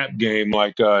a trap game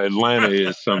like Atlanta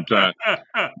is sometimes.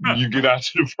 You get out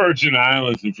to the Virgin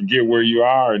Islands and forget where you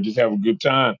are and just have a good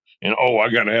time. And oh, I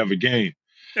got to have a game.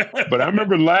 But I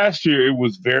remember last year it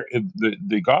was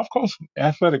the Gulf Coast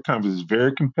Athletic Conference is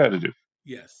very competitive,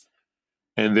 Yes.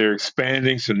 and they're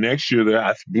expanding. So next year,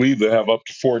 I believe they'll have up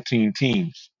to 14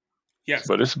 teams. Yes.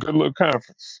 But it's a good little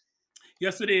conference.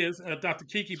 Yes, it is. Dr.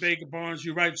 Kiki Baker Barnes,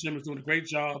 you're right. Jim is doing a great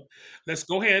job. Let's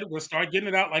go ahead. We'll start getting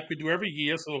it out like we do every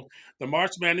year. So, the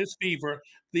March Madness Fever,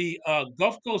 the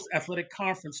Gulf Coast Athletic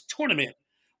Conference tournament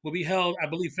will be held, I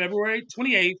believe, February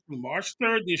 28th through March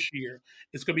 3rd this year.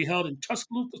 It's going to be held in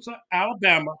Tuscaloosa,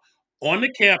 Alabama, on the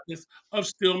campus of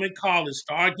Stillman College.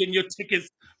 Start getting your tickets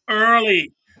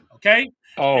early. Okay?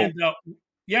 Oh, And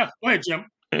yeah, go ahead, Jim.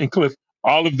 and Cliff,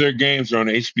 all of their games are on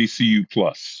HBCU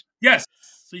Plus. Yes.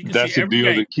 So, you can see That's a every deal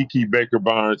game. that Kiki Baker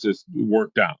Barnes has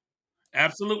worked out.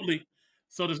 Absolutely.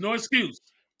 So there's no excuse.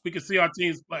 We can see our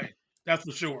teams play. That's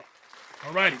for sure.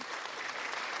 All righty.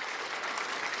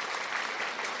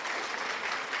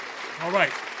 All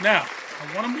right. Now,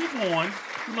 I want to move on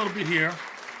a little bit here,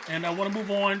 and I want to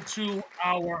move on to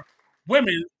our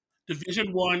women's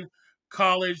Division One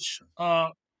college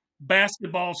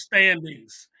basketball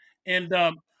standings. And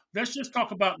let's just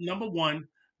talk about number one,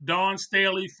 Dawn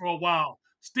Staley, for a while.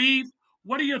 Steve,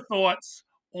 what are your thoughts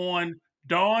on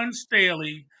Dawn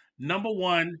Staley, number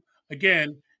one,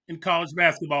 again, in college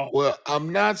basketball? Well,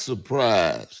 I'm not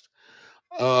surprised.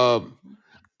 Um,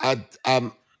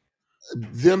 I'm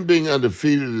them being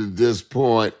undefeated at this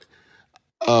point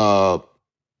uh,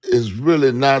 is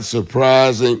really not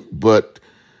surprising, but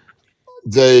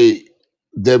they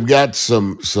they've got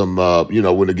some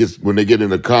when they get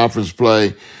into conference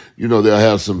play, they'll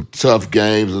have some tough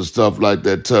games and stuff like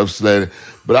that, tough sledding.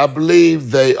 But I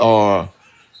believe they are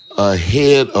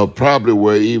ahead of probably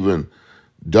where even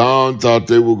Don thought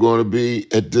they were going to be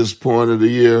at this point of the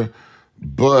year.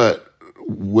 But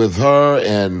with her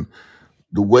and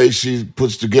the way she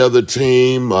puts together a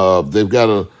team, they've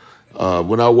got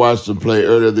when I watched them play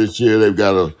earlier this year, they've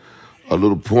got a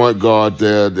little point guard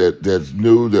there that's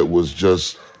new, that was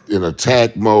just in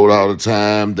attack mode all the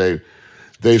time.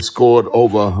 They scored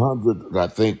over 100, I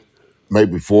think,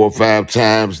 maybe 4 or 5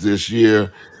 times this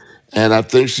year, and I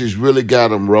think she's really got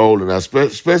them rolling.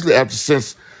 Especially after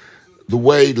since the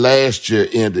way last year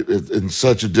ended in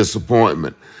such a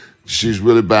disappointment. She's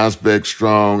really bounced back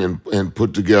strong and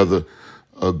put together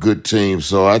a good team.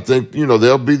 So I think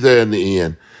they'll be there in the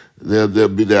end. They'll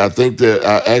be there.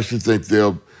 I actually think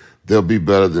they'll be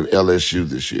better than LSU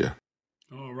this year.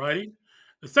 All righty.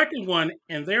 The second one,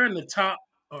 and they're in the top,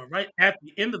 right at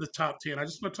the end of the top 10. I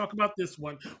just want to talk about this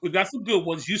one. We've got some good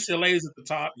ones. UCLA is at the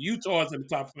top, Utah is in the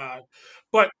top five.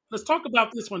 But let's talk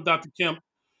about this one, Dr. Kemp.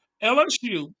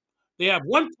 LSU, they have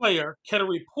one player,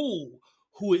 Kettery Poole,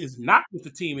 who is not with the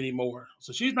team anymore.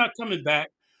 So she's not coming back.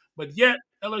 But yet,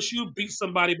 LSU beat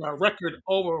somebody by a record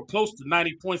over close to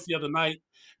 90 points the other night.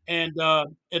 And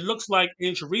it looks like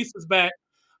Incharise is back.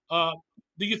 Uh,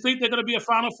 do you think they're going to be a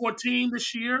Final Four team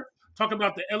this year? Talk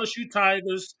about the LSU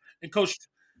Tigers and Coach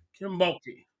Kim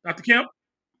Mulkey. Dr. Kemp?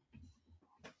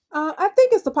 I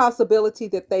think it's a possibility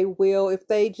that they will, if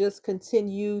they just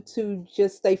continue to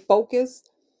just stay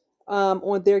focused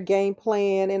on their game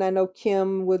plan. And I know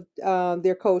Kim would,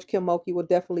 their coach Kim Mulkey will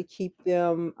definitely keep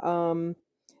them,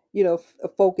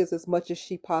 focused as much as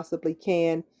she possibly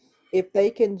can. If they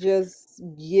can just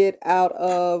get out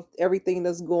of everything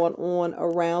that's going on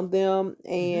around them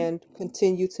Mm-hmm. and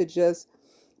continue to just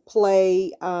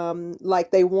play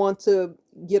like they want to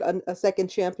get a second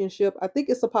championship, I think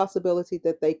it's a possibility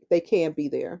that they can be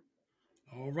there.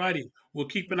 All righty. We'll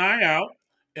keep an eye out.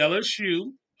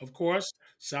 LSU, of course,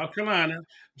 South Carolina.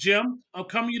 Jim, I'm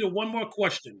coming to you to one more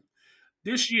question.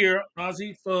 This year,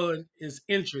 Ozzie Fudd is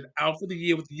injured out for the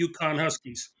year with the Yukon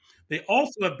Huskies. They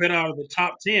also have been out of the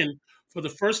top 10 for the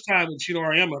first time with Gino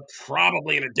Auriemma,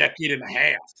 probably in a decade and a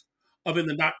half of in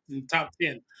the top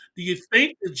 10. Do you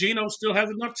think that Gino still has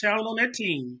enough talent on that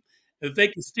team that they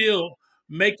can still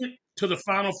make it to the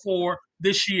Final Four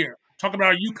this year? Talk about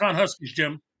our Yukon Huskies,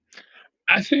 Jim.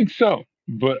 I think so,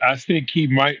 but I think he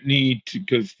might need to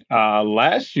because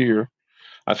last year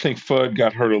I think Fudd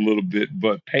got hurt a little bit,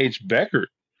 but Paige Becker,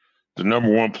 the number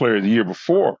one player the year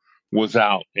before, was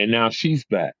out, and now she's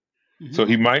back. So Mhm.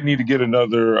 he might need to get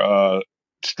another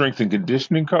strength and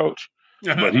conditioning coach,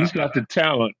 but he's got the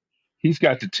talent. He's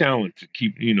got the talent to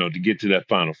keep, to get to that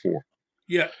Final Four.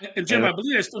 Yeah, and Jim, And I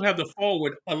believe they still have the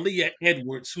forward Aaliyah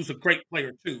Edwards, who's a great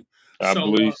player too. I So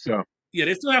believe so. yeah,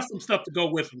 they still have some stuff to go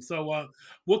with them. So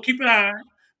we'll keep an eye.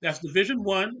 That's Division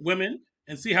One women,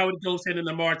 and see how it goes heading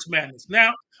into March Madness.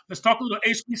 Now let's talk a little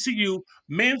HBCU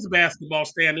men's basketball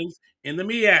standings in the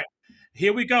MEAC.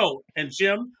 Here we go. And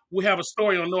Jim, we have a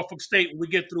story on Norfolk State when we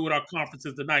get through with our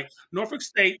conferences tonight. Norfolk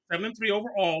State 7-3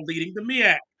 overall, leading the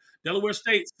MEAC. Delaware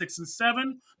State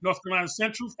 6-7, North Carolina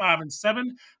Central 5-7,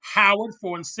 Howard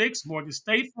 4-6, Morgan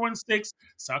State 4-6,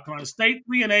 South Carolina State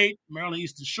 3-8, Maryland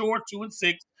Eastern Shore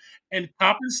 2-6, and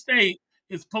Coppin State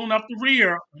is pulling up the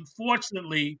rear,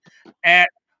 unfortunately, at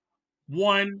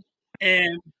 1-11.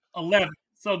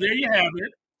 So there you have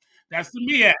it. That's the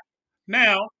MEAC.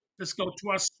 Now, let's go to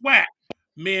our SWAC,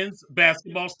 men's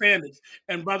basketball standings.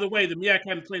 And by the way, the MEAC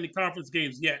hadn't played any conference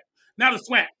games yet. Now the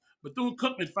SWAC.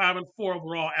 Bethune-Cookman 5-4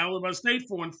 overall, Alabama State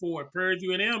 4-4, Prairie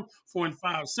View A&M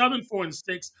 4-5, Southern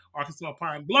 4-6, Arkansas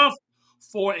Pine Bluff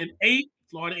 4-8,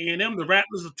 Florida A&M, the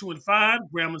Rattlers are 2-5,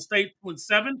 Grambling State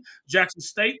 2-7, Jackson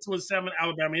State 2-7,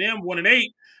 Alabama A&M 1-8,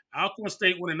 Alcorn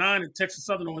State 1-9, and Texas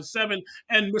Southern 0-7,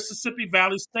 and Mississippi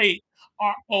Valley State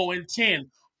are 0-10.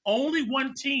 Only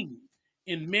one team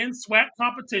in men's SWAC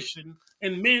competition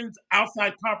and men's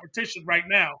outside competition right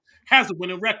now has a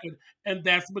winning record, and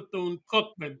that's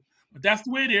Bethune-Cookman. But that's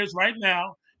the way it is right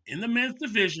now in the men's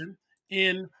division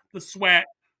in the SWAC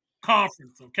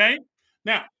conference, okay?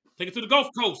 Now, take it to the Gulf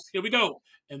Coast. Here we go.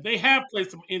 And they have played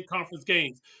some in-conference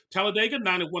games. Talladega,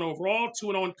 9-1 overall,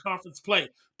 2-0 in conference play.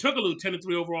 Tougaloo,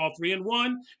 10-3 overall,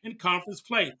 3-1 in conference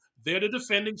play. They're the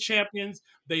defending champions.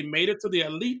 They made it to the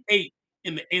Elite Eight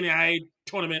in the NAIA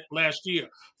tournament last year.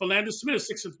 Philander Smith,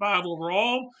 6-5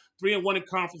 overall, 3-1 in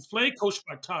conference play, coached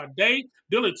by Todd Day.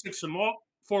 Dillard, 6-4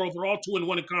 overall,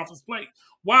 2-1 in conference play.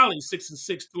 Wiley,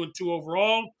 6-6, 2-2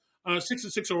 overall,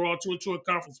 6-6 overall, 2-2 in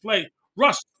conference play.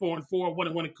 Rush, 4-4,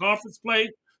 1-1 in conference play.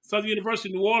 Southern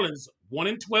University, New Orleans,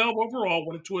 1-12 overall,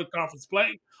 1-2 in conference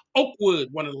play. Oakwood,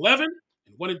 1-11,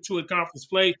 and 1-2 in conference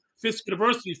play. Fisk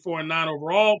University, 4-9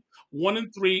 overall,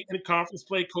 1-3 in conference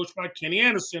play, coached by Kenny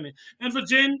Anderson. And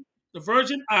the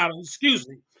Virgin Islands,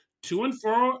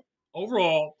 2-4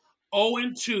 overall,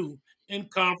 0-2 in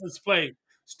conference play.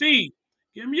 Steve,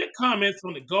 give me your comments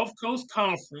on the Gulf Coast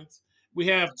Conference. We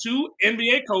have two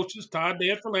NBA coaches, Todd Day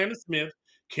at Philander Smith,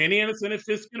 Kenny Anderson at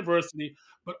Fisk University,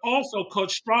 but also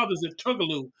Coach Struthers at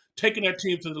Tougaloo, taking that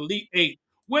team to the Elite Eight.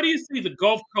 Where do you see the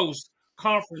Gulf Coast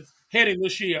Conference heading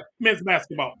this year, men's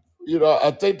basketball?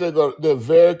 I think they're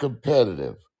very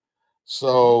competitive.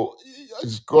 So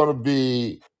it's going to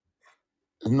be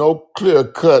no clear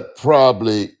cut,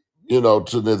 probably,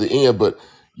 to near the end. But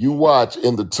you watch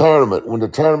in the tournament, when the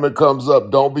tournament comes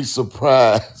up, don't be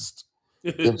surprised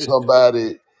if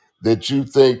somebody that you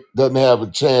think doesn't have a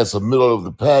chance, a middle of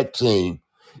the pack team,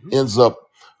 ends up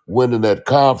winning that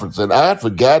conference. And I had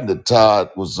forgotten that Todd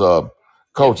was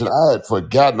coaching. I had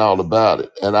forgotten all about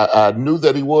it. And I knew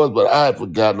that he was, but I had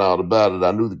forgotten all about it.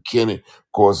 I knew that Kenny,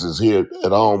 of course, is here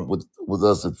at home with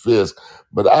us at Fisk.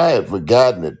 But I had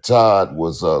forgotten that Todd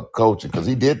was coaching, because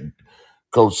he did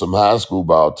coach some high school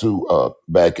ball too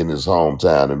back in his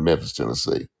hometown in Memphis,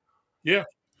 Tennessee. Yeah,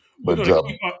 we're But going to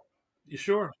keep up. You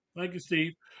sure? Thank you,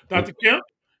 Steve. Dr. Kemp,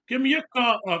 give me your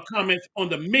comments on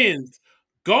the men's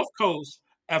Gulf Coast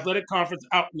Athletic Conference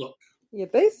outlook. Yeah,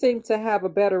 they seem to have a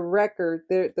better record.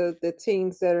 They're the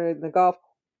teams that are in the Gulf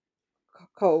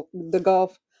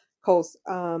Coast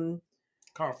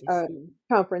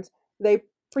conference. They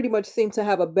pretty much seem to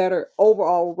have a better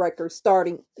overall record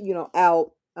starting,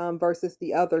 out versus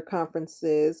the other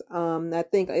conferences. I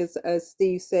think, as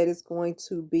Steve said, it's going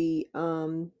to be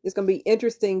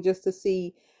interesting just to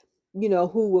see,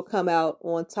 who will come out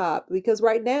on top, because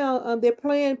right now they're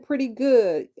playing pretty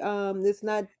good. It's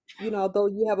not, although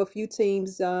you have a few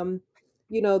teams that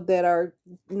are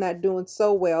not doing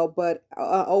so well, but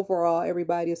overall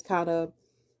everybody is kind of,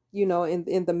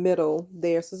 in the middle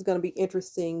there. So it's going to be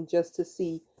interesting just to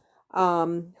see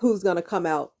who's going to come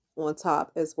out on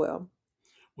top as well.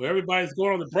 Well, everybody's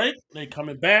going on the break. They're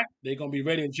coming back. They're going to be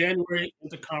ready in January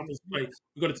with the conference play.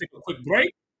 We're going to take a quick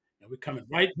break, and we're coming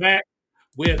right back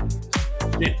with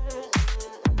men's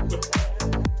football.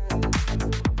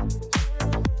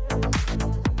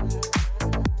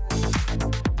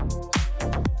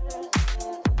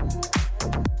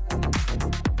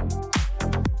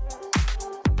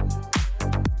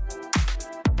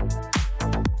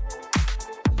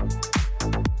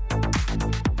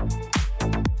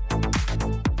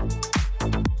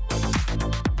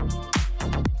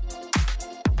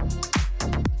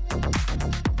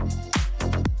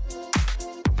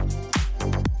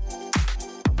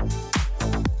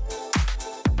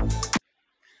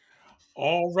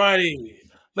 All righty.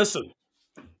 Listen,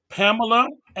 Pamela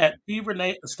at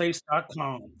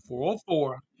preneeestates.com,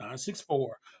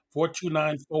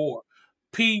 404-964-4294.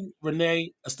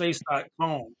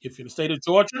 preneeestates.com. If you're in the state of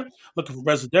Georgia, looking for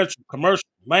residential, commercial,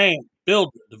 land,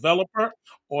 builder, developer,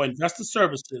 or investor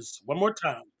services, one more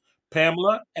time,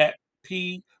 Pamela at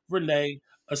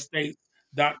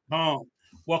preneeestates.com.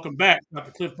 Welcome back,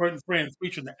 Dr. Cliff Burton Friends,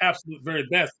 featuring the absolute very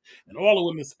best in all of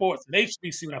women's sports and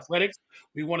HBCU athletics.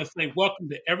 We want to say welcome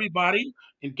to everybody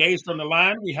engaged on the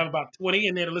line. We have about 20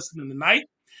 in there to listen tonight.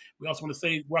 We also want to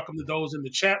say welcome to those in the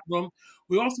chat room.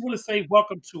 We also want to say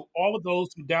welcome to all of those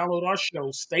who download our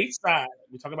show stateside.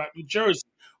 We talk about New Jersey,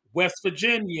 West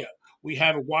Virginia. We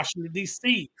have in Washington,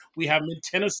 D.C. We have in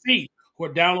Tennessee who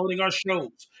are downloading our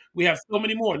shows. We have so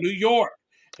many more, New York.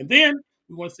 And then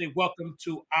we want to say welcome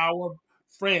to our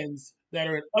friends that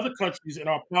are in other countries in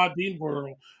our Podbean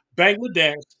world,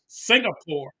 Bangladesh,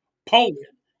 Singapore,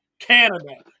 Poland,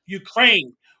 Canada,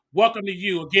 Ukraine. Welcome to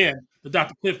you again, the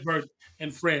Dr. Cliff Burton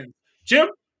and Friends. Jim,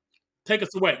 take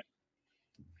us away.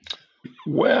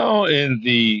 Well, in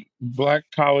the black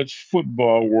college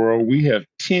football world, we have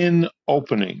 10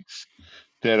 openings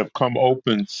that have come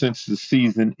open since the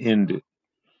season ended.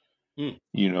 Mm.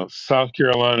 South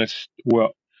Carolina,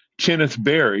 well, Kenneth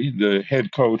Berry, the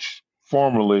head coach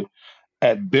formerly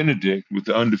at Benedict with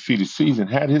the undefeated season,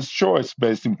 had his choice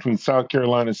basically between South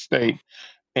Carolina State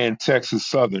and Texas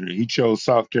Southern. And he chose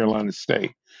South Carolina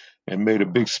State and made a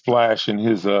big splash in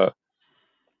his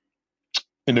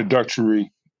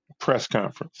introductory press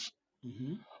conference.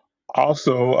 Mm-hmm.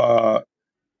 Also,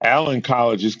 Allen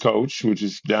College's coach, which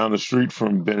is down the street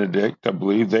from Benedict, I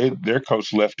believe, their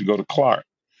coach left to go to Clark.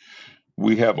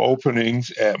 We have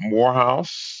openings at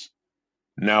Morehouse,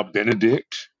 now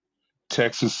Benedict,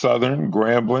 Texas Southern,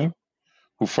 Grambling,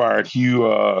 who fired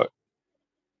Hugh, I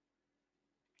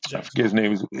forget his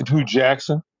name, Hugh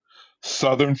Jackson.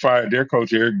 Southern fired their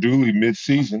coach, Eric Dooley,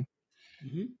 mid-season.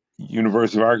 Mm-hmm.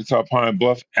 University of Arkansas, Pine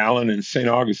Bluff, Allen, and St.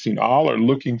 Augustine all are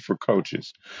looking for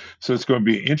coaches. So it's going to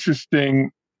be an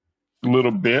interesting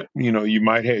little bit.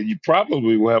 You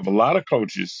probably will have a lot of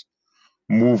coaches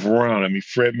move around. I mean,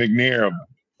 Fred McNair of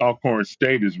Alcorn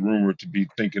State is rumored to be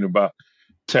thinking about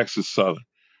Texas Southern.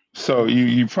 So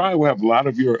you probably will have a lot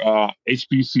of your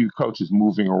HBCU coaches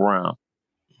moving around.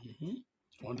 Mm-hmm.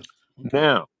 Wonderful. Okay.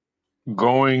 Now,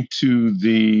 going to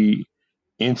the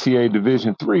NCAA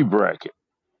Division III bracket.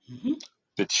 Mm-hmm.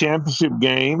 The championship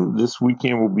game this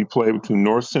weekend will be played between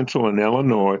North Central and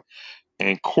Illinois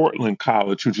and Cortland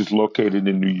College, which is located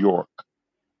in New York.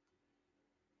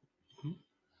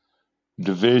 Mm-hmm.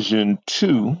 Division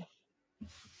II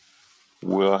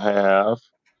will have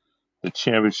the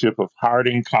championship of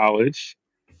Harding College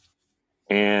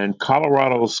and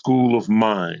Colorado School of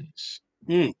Mines.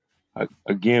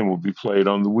 Again, will be played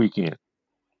on the weekend.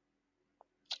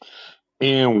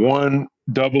 And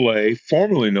 1AA,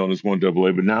 formerly known as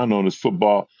 1AA, but now known as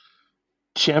Football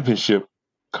Championship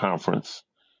Conference,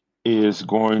 is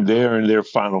going there in their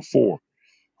Final Four,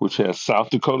 which has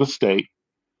South Dakota State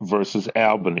versus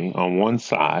Albany on one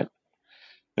side,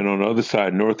 and on the other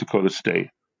side, North Dakota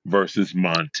State versus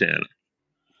Montana.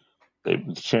 The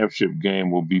championship game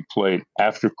will be played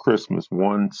after Christmas,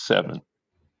 1/7,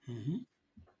 Mm-hmm.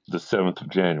 the 7th of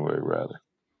January, rather.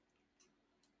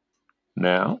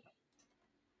 Now,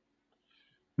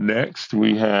 next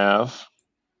we have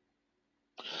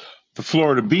the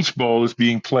Florida Beach Bowl is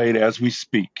being played as we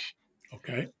speak.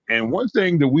 Okay. And one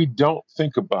thing that we don't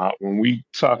think about when we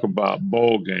talk about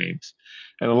bowl games,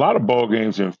 and a lot of bowl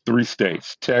games are in 3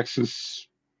 states, Texas,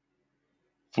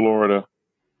 Florida,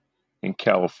 and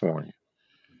California,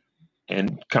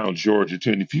 and count Georgia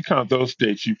too. And if you count those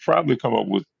states, you probably come up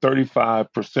with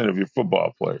 35% of your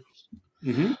football players.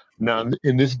 Mm-hmm. Now,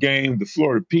 in this game, the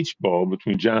Florida Peach Bowl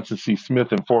between Johnson C.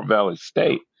 Smith and Fort Valley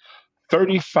State,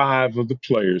 35 of the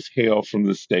players hail from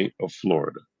the state of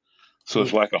Florida. So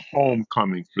it's like a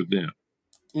homecoming for them.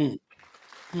 All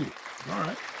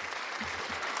right.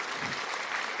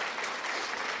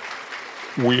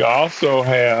 We also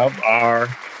have our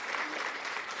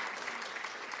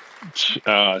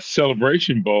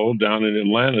Celebration Bowl down in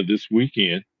Atlanta this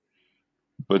weekend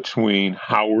between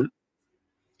Howard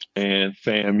and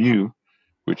FAMU,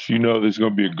 which there's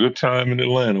going to be a good time in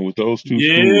Atlanta with those two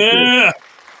schools there.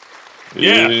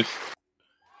 Yeah.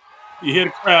 You hear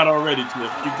the crowd already,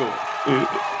 Cliff. Keep going.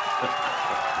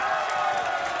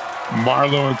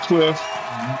 Marlo and Cliff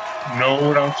know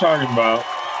what I'm talking about.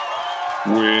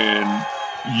 When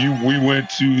we went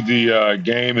to the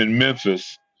game in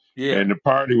Memphis, and the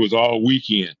party was all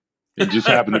weekend. It just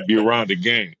happened to be around the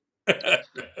game.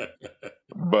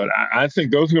 But I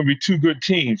think those are going to be 2 good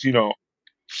teams.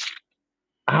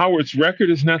 Howard's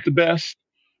record is not the best,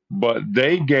 but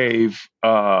they gave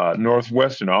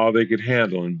Northwestern all they could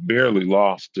handle and barely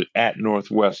lost at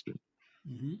Northwestern.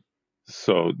 Mm-hmm.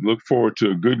 So look forward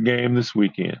to a good game this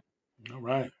weekend. All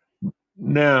right.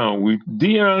 Now,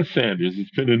 Deion Sanders has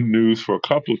been in the news for a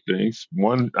couple of things.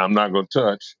 One, I'm not going to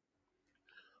touch,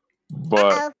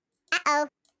 but uh-uh.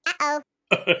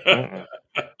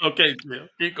 Okay, Jim,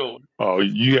 keep going. Oh,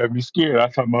 you have me scared. I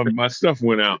thought my stuff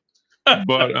went out.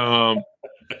 But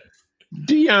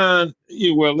Deion,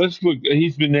 yeah, well, let's look.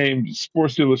 He's been named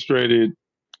Sports Illustrated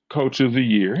Coach of the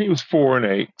Year. He was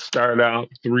 4-8, started out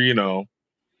 3-0,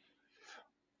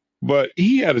 but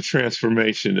he had a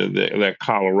transformation of that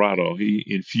Colorado. He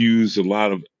infused a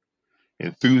lot of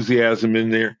enthusiasm in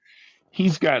there.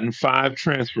 He's gotten 5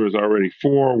 transfers already.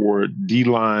 4 were D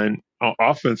line,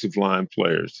 offensive line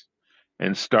players,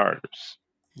 and starters.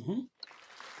 Mm-hmm.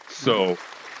 So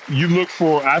you look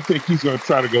for. I think he's going to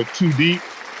try to go too deep.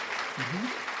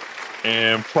 Mm-hmm.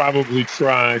 And probably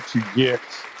try to get,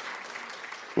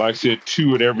 like I said,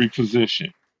 2 at every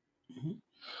position. Mm-hmm.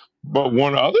 But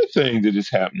one other thing that is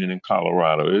happening in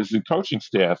Colorado is the coaching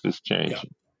staff is Yeah,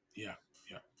 changing. yeah,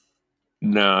 yeah.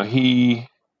 Now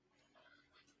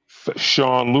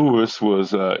Sean Lewis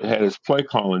was had his play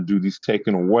calling duties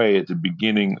taken away at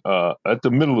the at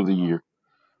the middle of the year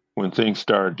when things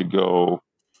started to go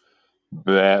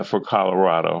bad for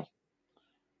Colorado,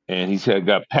 and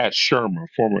got Pat Shermer,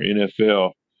 former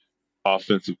NFL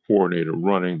offensive coordinator,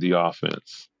 running the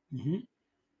offense. Mm-hmm.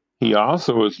 He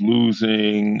also is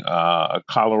losing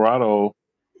Colorado,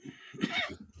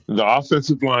 the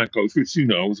offensive line coach, which is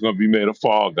going to be made a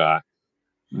fall guy.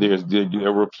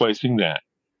 They're replacing that.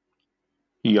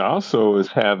 He also is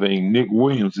having Nick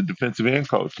Williams, the defensive end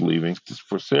coach, leaving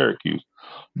for Syracuse.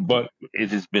 But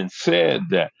it has been said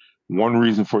that one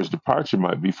reason for his departure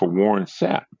might be for Warren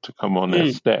Sapp to come on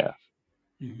that staff.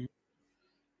 Mm-hmm.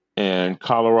 And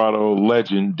Colorado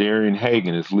legend Darian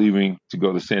Hagan is leaving to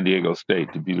go to San Diego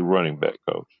State to be the running back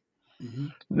coach. Mm-hmm.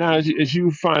 Now, as you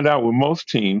find out with most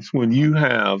teams, when you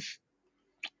have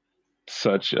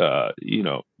such,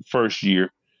 first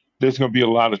year, there's going to be a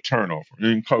lot of turnover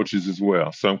in coaches as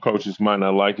well. Some coaches might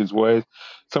not like his ways.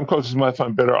 Some coaches might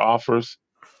find better offers.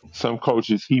 Some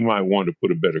coaches he might want to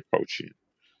put a better coach in.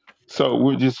 So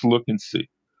we'll just look and see.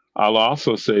 I'll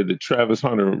also say that Travis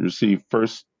Hunter received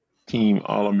first team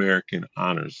All American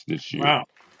honors this year. Wow.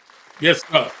 Yes,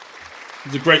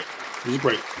 he's a great. He's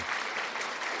great.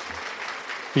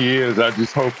 He is. I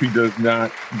just hope he does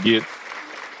not get.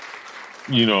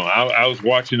 I was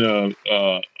watching a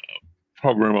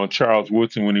program on Charles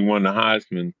Woodson when he won the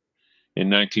Heisman in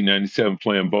 1997,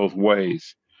 playing both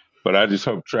ways. But I just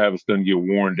hope Travis doesn't get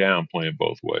worn down playing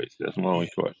both ways. That's my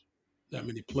only question. That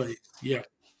many plays. Yeah.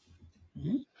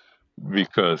 Mm-hmm.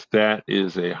 Because that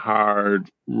is a hard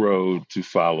road to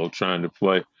follow, trying to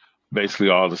play basically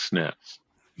all the snaps.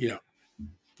 Yeah.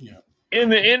 Yeah. In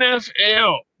the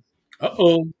NFL,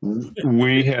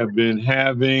 we have been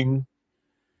having.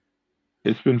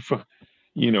 It's been fun.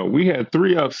 We had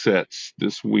 3 upsets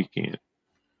this weekend.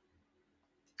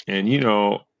 And,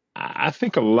 I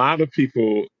think a lot of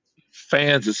people,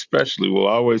 fans especially, will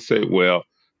always say, well,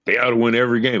 they ought to win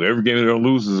every game. Every game they don't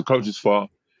lose is the coach's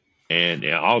fault. And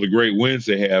all the great wins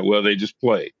they have, well, they just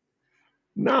played.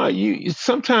 No,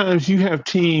 sometimes you have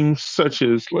teams such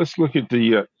as, let's look at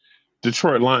the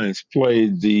Detroit Lions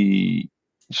played the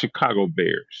Chicago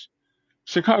Bears.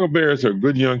 Chicago Bears are a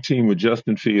good young team with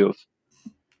Justin Fields.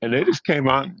 And they just came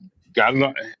out and got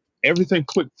it. Everything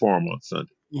clicked for them on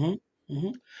Sunday. Mm-hmm.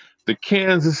 Mm-hmm. The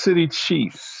Kansas City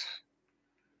Chiefs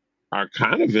are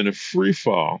kind of in a free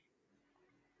fall,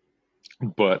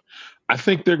 but I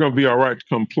think they're going to be all right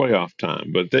come playoff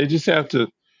time. But they just the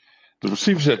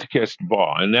receivers have to catch the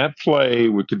ball. And that play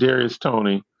with Kadarius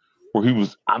Toney, where he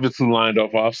was obviously lined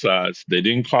up offsides, they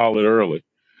didn't call it early,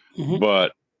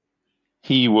 but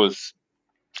he was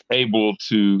able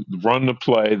to run the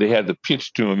play. They had the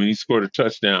pitch to him, and he scored a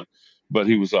touchdown, but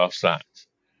he was offsides.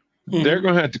 Mm-hmm. They're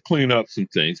going to have to clean up some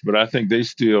things, but I think they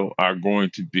still are going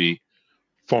to be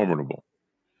formidable.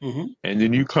 Mm-hmm. And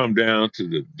then you come down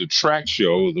to the track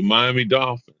show, the Miami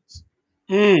Dolphins,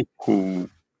 who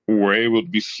were able to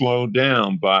be slowed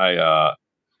down by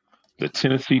the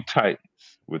Tennessee Titans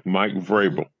with Mike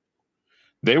Vrabel.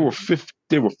 They were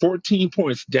 14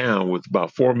 points down with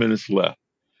about 4 minutes left.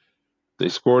 They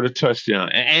scored a touchdown,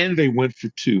 and they went for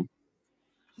 2.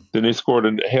 Then they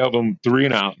held them 3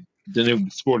 and out. Then they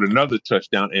scored another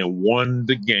touchdown and won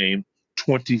the game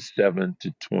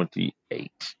 27-28.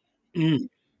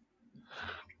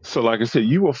 So, like I said,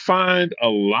 you will find a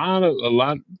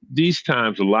lot these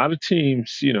times, a lot of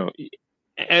teams,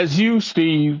 as you,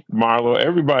 Steve, Marlo,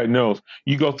 everybody knows,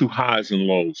 you go through highs and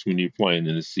lows when you're playing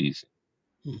in the season.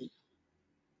 Mhm.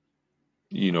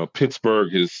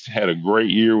 Pittsburgh has had a great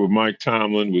year with Mike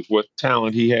Tomlin with what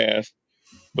talent he has,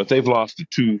 but they've lost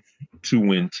to two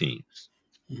win teams.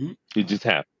 Mhm. It just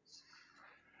happened.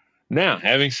 Now,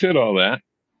 having said all that,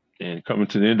 and coming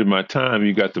to the end of my time,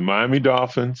 you got the Miami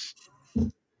Dolphins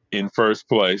in first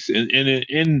place. In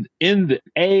the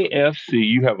AFC,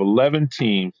 you have 11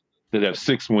 teams that have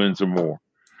 6 wins or more.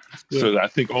 That's good. So Mhm. I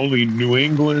think only New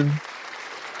England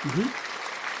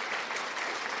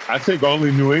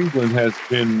has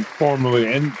been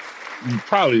formally, and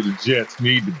probably the Jets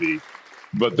need to be,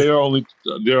 but there are only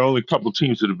a couple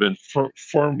teams that have been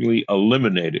formally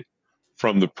eliminated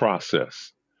from the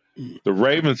process. Mhm. The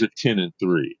Ravens are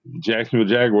 10-3. Jacksonville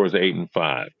Jaguars are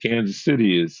 8-5. Kansas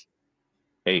City is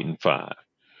 8-5.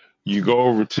 You Mhm. go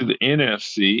over to the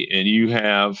NFC and you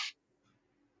have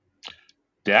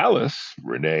Dallas,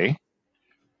 Renee,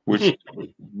 which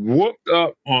whooped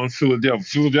up on Philadelphia.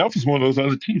 Philadelphia's one of those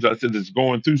other teams I said that's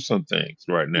going through some things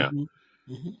right now. Mhm.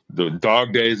 Mhm. The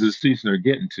dog days of the season are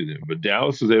getting to them, but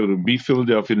Dallas was able to beat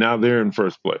Philadelphia. Now they're in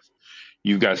first place.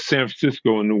 You've got San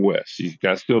Francisco in the West. You've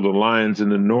got still the Lions in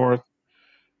the North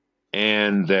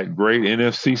and that great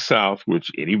NFC South,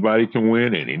 which anybody can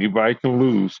win and anybody can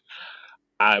lose.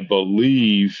 I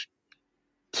believe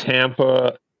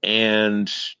Tampa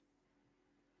and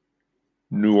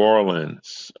New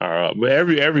Orleans are up. But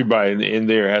everybody in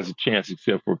there has a chance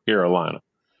except for Carolina.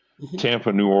 Mhm.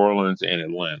 Tampa, New Orleans, and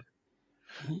Atlanta.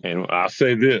 Mhm. And I'll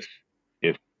say this: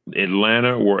 if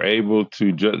Atlanta were able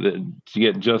to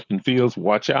get Justin Fields,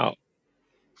 watch out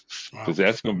because Wow.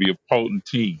 that's going to be a potent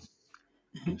team.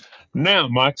 Mhm. Now,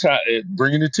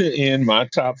 bringing it to the end, my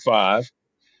top five.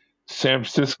 San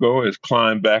Francisco has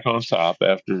climbed back on top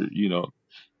after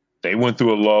they went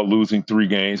through a lull, losing 3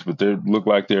 games, but they look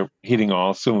like they're hitting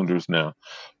all cylinders now.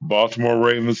 Baltimore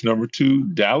Ravens number 2,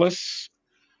 Dallas.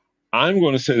 I'm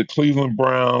going to say the Cleveland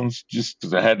Browns, just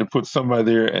because I had to put somebody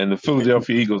there, and the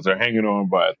Philadelphia Eagles are hanging on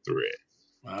by a thread.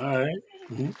 All right.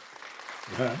 Mhm.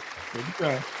 All right. Good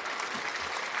job.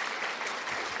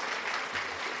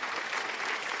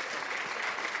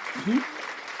 Mhm.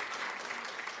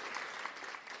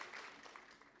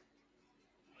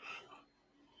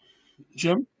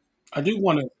 Jim, I do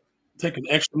want to take an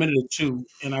extra minute or two,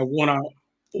 and I want our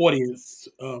audience,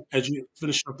 as you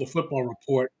finish up the football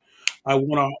report, I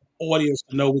want our audience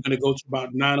to know we're going to go to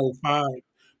about 9:05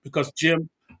 because Jim,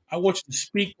 I want you to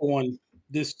speak on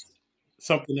this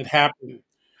something that happened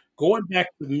going back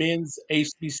to men's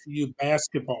HBCU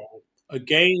basketball. A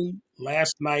game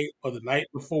last night or the night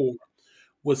before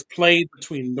was played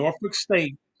between Norfolk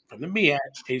State from the MEAC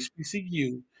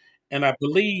HBCU and I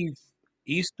believe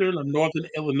Eastern or Northern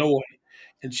Illinois.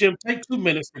 And Jim, take 2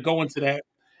 minutes to go into that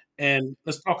and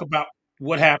let's talk about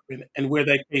what happened and where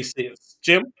that case is.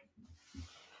 Jim?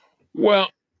 Well,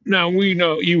 now we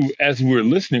know as we were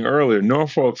listening earlier,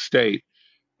 Norfolk State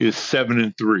is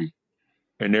 7-3,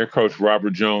 and their coach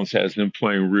Robert Jones has them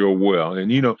playing real well. And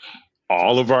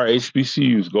all of our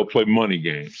HBCUs go play money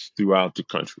games throughout the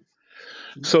country.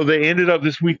 So they ended up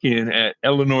this weekend at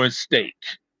Illinois State,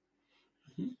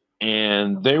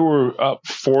 and they were up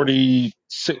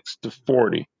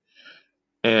 46-40.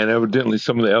 And evidently,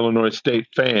 some of the Illinois State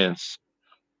fans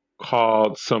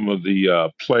called some of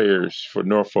the players for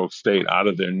Norfolk State out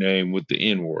of their name with the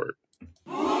N word.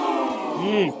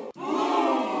 Mm,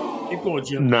 keep going,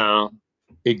 Jim. Now,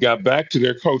 it got back to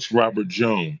their coach, Robert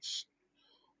Jones,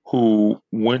 who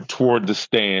went toward the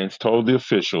stands, told the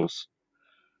officials,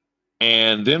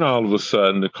 and then all of a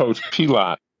sudden, the coach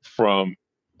Pilot from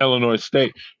Illinois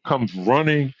State comes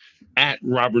running at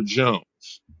Robert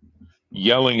Jones,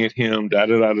 yelling at him, da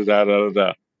da da da da da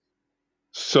da.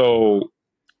 So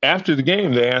after the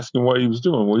game, they asked him what he was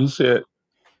doing. Well, he said,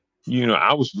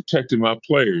 I was protecting my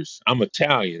players. I'm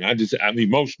Italian. I'm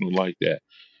emotional like that.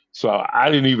 So I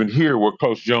didn't even hear what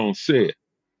Coach Jones said,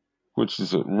 which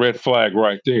is a red flag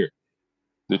right there.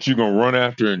 That you're gonna run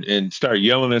after and start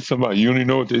yelling at somebody. You don't even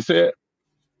know what they said.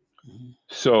 Mhm.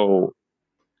 So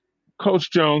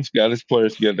Coach Jones got his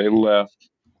players together. They left.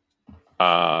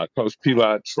 Coach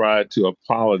Pilot tried to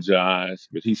apologize,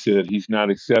 but he said he's not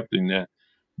accepting that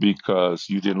because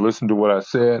you didn't listen to what I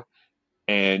said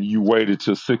and you waited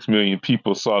till 6 million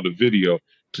people saw the video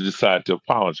to decide to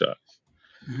apologize.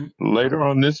 Mhm. Later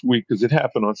on this week, because it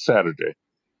happened on Saturday,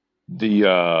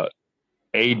 the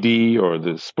AD or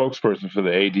the spokesperson for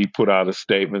the AD put out a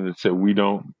statement that said, we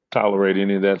don't tolerate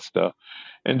any of that stuff.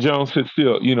 And Jones said,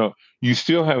 still, you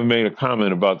still haven't made a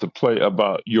comment about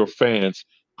about your fans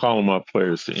calling my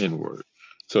players the N word.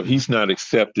 So he's not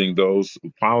accepting those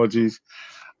apologies.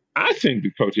 I think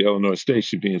the coach of Illinois State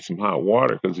should be in some hot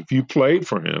water because if you played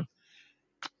for him,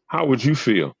 how would you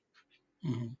feel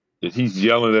Mhm. that he's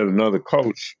yelling at another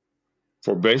coach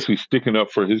for basically sticking up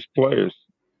for his players,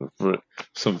 for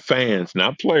some fans,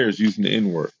 not players using the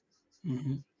N word?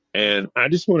 Mhm. And I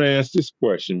just want to ask this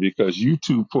question because you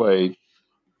two played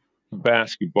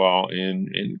basketball and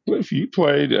Cliff, you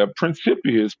played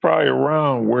Principia is probably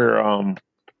around where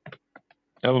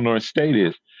Illinois State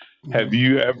is. Mhm.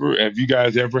 Have you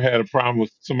guys ever had a problem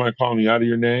with somebody calling you out of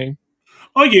your name?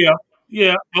 Oh yeah,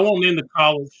 yeah. I won't name the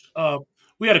college.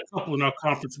 We had a couple in our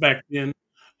conference back then.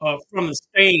 From the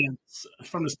stands,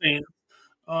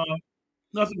 Uh,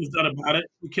 nothing was done about it.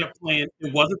 We kept playing.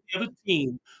 It wasn't the other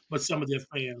team, but some of their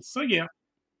fans. So yeah.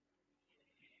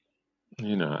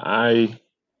 You know, I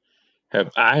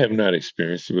have not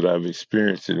experienced it, but I've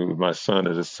experienced it with my son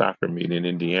at a soccer meet in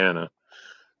Indiana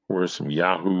where some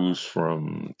yahoos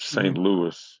from Hmm. St.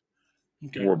 Louis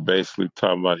Okay. were basically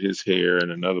talking about his hair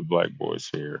and another black boy's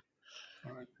hair.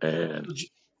 All right. And So,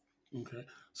 okay.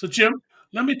 So, Jim,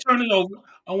 let me turn it over.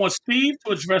 I want Steve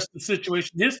to address the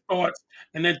situation, his thoughts,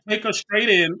 and then take us straight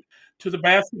in to the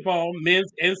basketball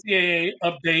men's NCAA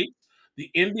update,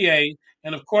 the NBA,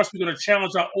 and of course, we're going to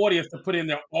challenge our audience to put in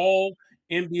their all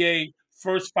NBA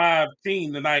first five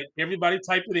team tonight. Everybody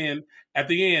type it in at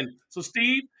the end. So,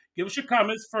 Steve, give us your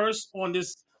comments first on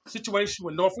this situation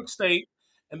with Norfolk State,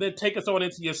 and then take us on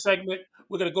into your segment.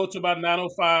 We're going to go to about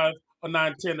 9:05 or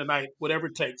 9:10 tonight, whatever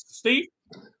it takes. Steve?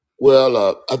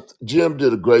 Well, Jim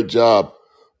did a great job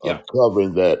Yeah. of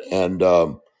covering that, and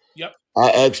Yep.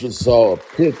 I actually saw a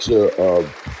picture of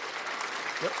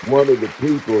Yep. one of the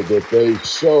people that they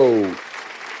showed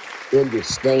in the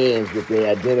stands that they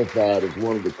identified as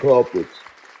one of the culprits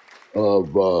of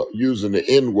using the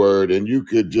N word, and you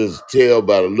could just tell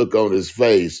by the look on his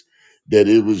face that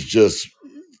it was just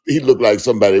he looked like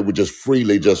somebody that would just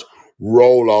freely just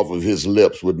roll off of his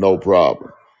lips with no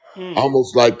problem. Mm.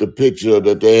 Almost like the picture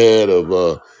that they had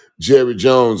of Jerry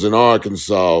Jones in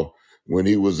Arkansas when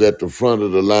he was at the front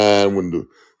of the line when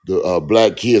the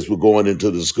black kids were going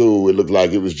into the school. It looked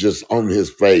like it was just on his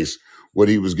face what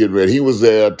he was getting ready. He was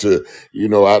there to,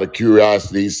 out of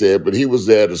curiosity, he said, but he was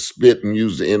there to spit and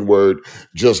use the N word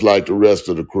just like the rest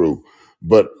of the crew.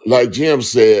 But like Jim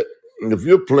said, if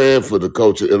you're playing for the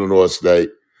coach of Illinois State,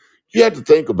 you have to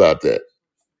think about that.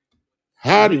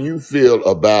 How do Mhm. you feel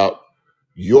about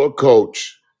your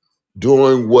coach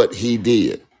doing what he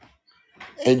did,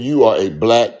 and you are a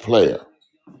black player?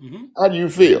 Mhm. How do you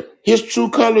feel? His true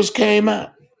colors came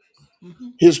out.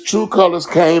 Mhm. His true colors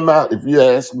came out, if you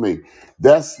ask me.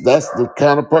 That's the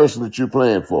kind of person that you're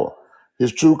playing for.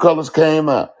 His true colors came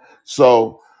out.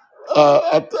 So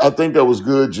I think that was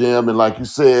good, Jim. And like you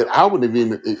said, I wouldn't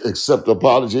even accept the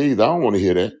apology either. I don't want to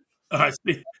hear that. All right,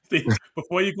 Steve,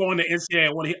 before you go on to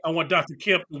NCAA, I want Dr.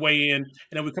 Kemp to weigh in, and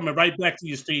then we're coming right back to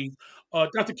you, Steve.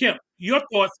 Dr. Kemp, your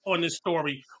thoughts on this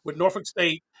story with Norfolk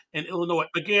State and Illinois.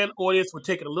 Again, audience, we're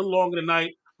taking a little longer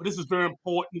tonight, but this is very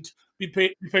important. Be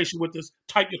patient with us.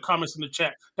 Type your comments in the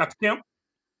chat. Dr. Kemp?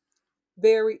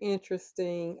 Very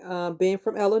interesting. Being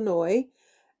from Illinois,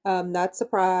 not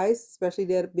surprised, especially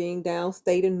that being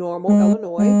downstate in Normal,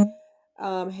 Illinois.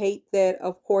 Hate that,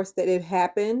 of course, that it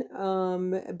happened,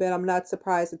 but I'm not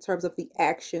surprised in terms of the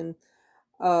action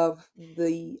of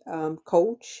the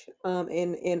coach.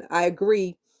 And I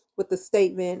agree with the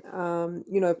statement.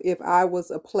 If I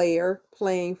was a player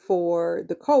playing for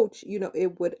the coach,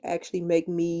 it would actually make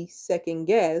me second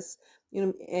guess,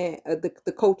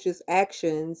 the coach's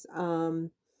actions. And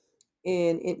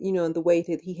the way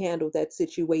that he handled that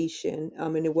situation.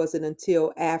 And it wasn't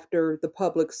until after the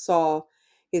public saw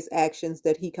his actions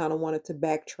that he kind of wanted to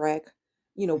backtrack,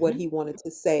 what Mm-hmm. he wanted to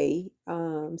say.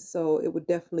 So it would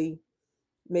definitely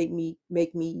make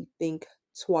me think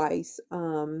twice. I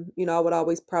would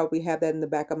always probably have that in the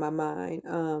back of my mind.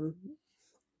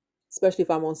 Especially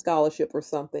if I'm on scholarship or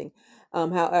something.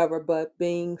 However, but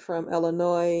being from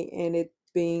Illinois and it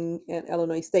being at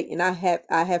Illinois State, and I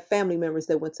have family members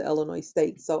that went to Illinois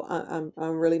State, so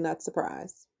I'm really not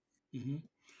surprised. Mm-hmm.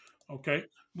 Okay,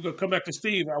 we're gonna come back to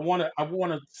Steve. I want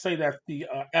to say that the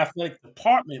athletic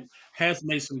department has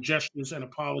made some gestures and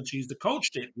apologies. The coach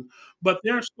didn't, but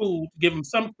their school, to give them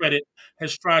some credit,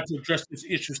 has tried to address this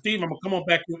issue. Steve, I'm gonna come on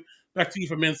back to you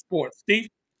for men's sports. Steve,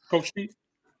 Coach Steve.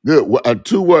 Good. Well,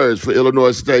 two words for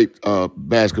Illinois State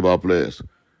basketball players: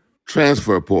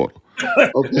 transfer portal.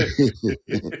 Okay.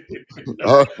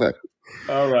 All right.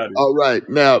 All righty. All right.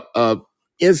 Now,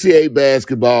 NCAA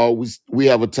basketball, we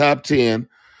have a top 10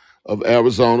 of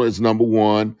Arizona. It's number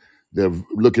one. They're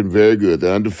looking very good.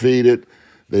 They're undefeated.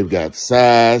 They've got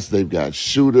size. They've got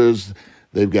shooters.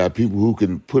 They've got people who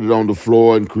can put it on the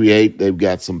floor and create. They've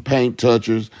got some paint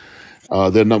touchers.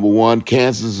 They're number one.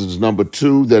 Kansas is number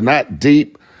two. They're not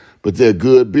deep, but they're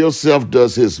good. Bill Self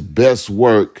does his best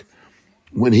work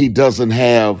when he doesn't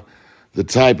have the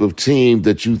type of team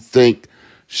that you think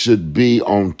should be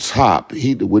on top.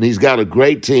 When he's got a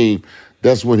great team,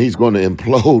 that's when he's going to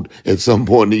implode at some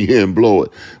point in the year and blow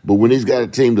it. But when he's got a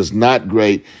team that's not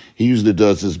great, he usually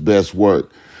does his best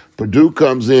work. Purdue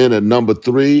comes in at number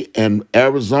three, and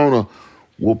Arizona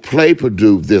will play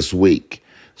Purdue this week.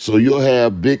 So you'll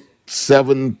have big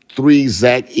 7-3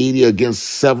 Zach Edey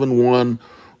against 7-1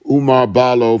 Umar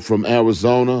Ballo from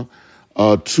Arizona.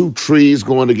 Two trees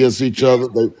going against each other.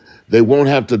 They won't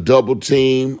have to double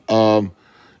team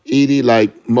Edey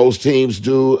like most teams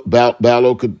do.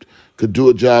 Ballo could do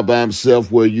a job by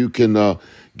himself where you can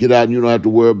get out and you don't have to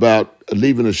worry about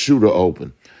leaving a shooter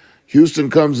open. Houston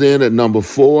comes in at number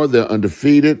four. They're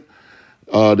undefeated.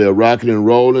 They're rocking and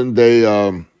rolling. They've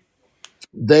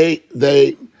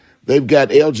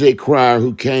got L.J. Cryer,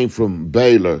 who came from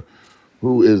Baylor,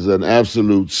 who is an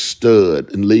absolute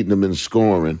stud and leading them in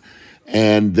scoring.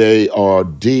 And they are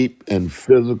deep and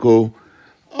physical.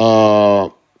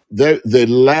 They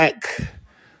lack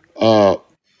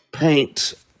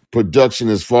paint production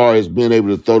as far as being able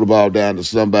to throw the ball down to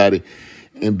somebody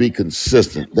and be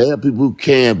consistent. They have people who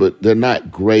can, but they're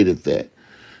not great at that.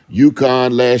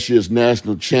 UConn, last year's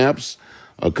national champs,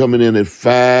 are coming in at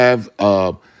five.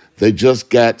 They just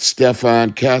got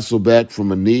Stefan Castle back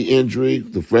from a knee injury,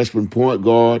 the freshman point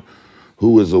guard,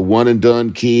 who is a one and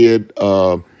done kid.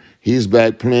 He's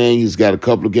back playing. He's got a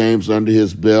couple of games under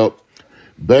his belt.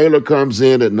 Baylor comes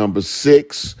in at number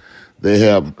six. They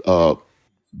have a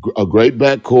great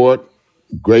backcourt,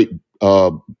 great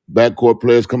backcourt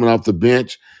players coming off the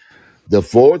bench. The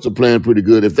forwards are playing pretty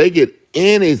good. If they get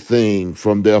anything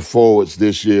from their forwards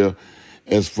this year,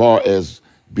 as far as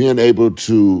being able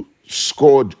to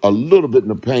score a little bit in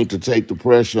the paint to take the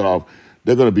pressure off,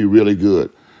 they're going to be really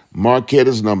good. Marquette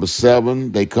is number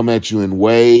seven. They come at you in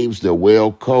waves. They're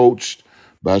well coached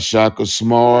by Shaka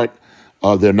Smart.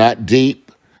 They're not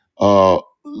deep.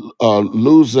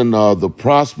 Losing the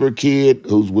Prosper kid,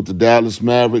 who's with the Dallas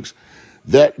Mavericks,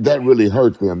 that really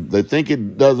hurt them. They think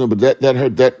it doesn't, but that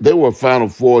hurt. That they were a Final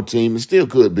Four team, and still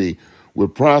could be.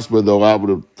 With Prosper, though, I would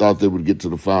have thought they would get to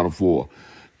the Final Four.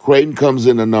 Creighton comes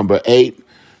in at number eight.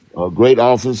 A great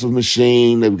offensive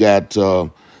machine. They've got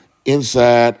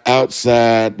inside,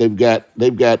 outside. They've got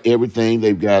everything.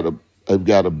 They've got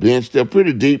a bench. They're a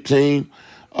pretty deep team.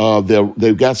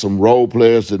 They've got some role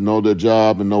players that know their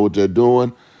job and know what they're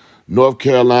doing. North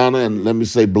Carolina, and let me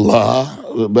say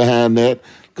blah behind that,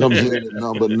 comes in at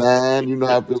number nine. You know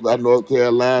how I feel about North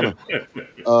Carolina.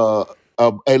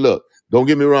 Hey, look, don't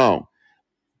get me wrong.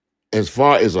 As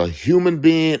far as a human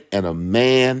being and a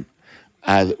man,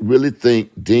 I really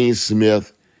think Dean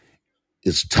Smith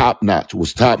is top notch.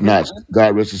 Was top notch.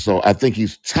 God rest his soul. I think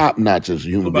he's top notch as a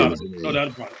No human being. doubt, no doubt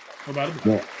about it. No doubt about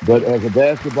Yeah. But as a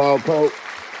basketball coach,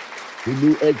 he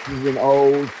knew X's and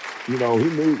O's. You know, he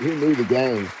knew the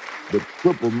game, but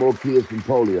crippled more kids than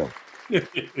polio. it.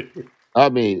 I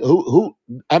mean,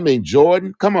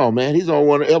 Jordan. Come on, man. He's the only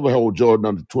one to ever hold Jordan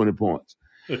under 20 points.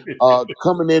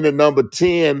 Coming in at number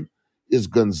 10 is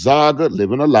Gonzaga,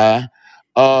 living a lie.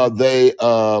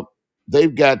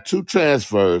 They've got two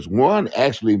transfers. One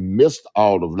actually missed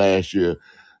all of last year,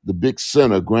 the big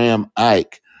center, Graham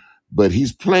Ike, but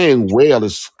he's playing well,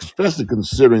 especially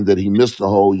considering that he missed the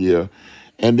whole year.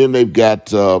 And then they've got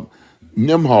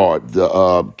Nimhard,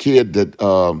 the kid that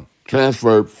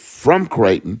transferred from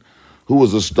Creighton, who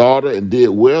was a starter and did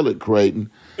well at Creighton,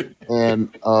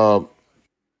 and uh,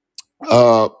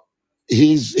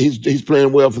 he's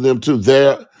playing well for them too.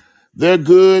 They're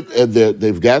good, and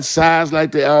they've got size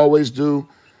like they always do.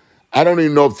 I don't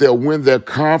even know if they'll win their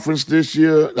conference this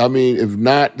year. I mean, if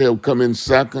not, they'll come in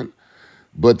second.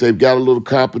 But they've got a little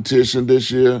competition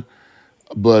this year.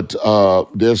 But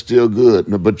they're still good.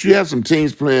 Now, but you have some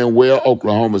teams playing well.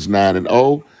 Oklahoma's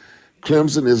 9-0.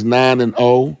 Clemson is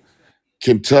 9-0.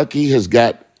 Kentucky has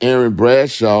got Aaron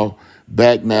Bradshaw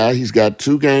back now. He's got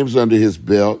 2 games under his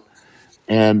belt.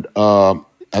 And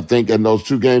I think in those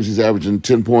 2 games, he's averaging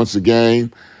 10 points a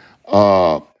game.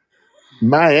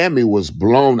 Miami was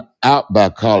blown out by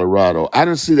Colorado. I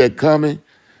didn't see that coming.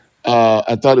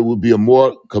 I thought it would be a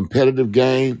more competitive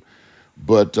game,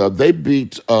 but they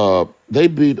beat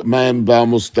Miami by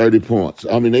almost 30 points.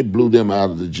 I mean, they blew them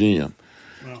out of the gym.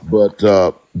 Wow.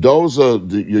 But those are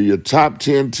your top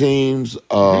 10 teams.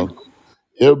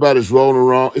 Everybody's rolling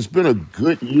around. It's been a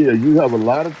good year. You have a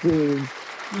lot of teams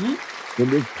Hmm.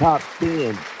 in this top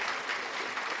 10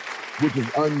 which is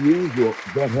unusual,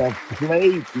 that have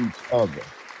played each other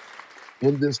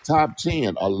in this top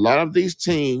 10. A lot of these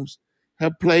teams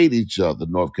have played each other.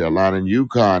 North Carolina and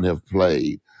UConn have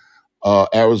played.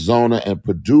 Arizona and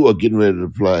Purdue are getting ready to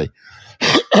play.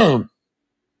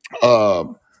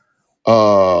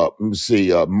 uh, let me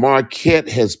see. Marquette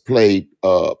has played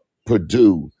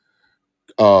Purdue.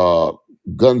 Uh,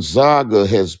 Gonzaga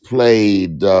has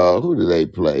played. Who did they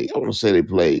play? I want to say they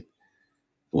played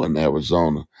one in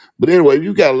Arizona. But anyway,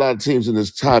 you got a lot of teams in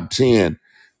this top 10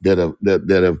 that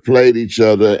have played each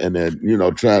other and that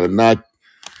trying to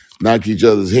knock each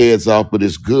other's heads off. But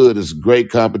it's good. It's great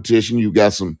competition. You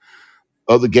got some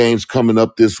other games coming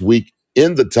up this week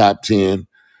in the top 10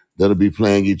 that'll be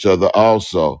playing each other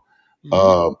also. Mhm.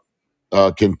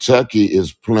 Kentucky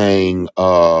is playing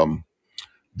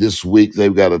this week.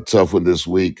 They've got a tough one this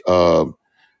week.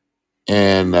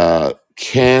 And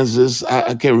Kansas,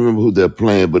 I can't remember who they're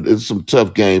playing, but it's some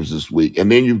tough games this week.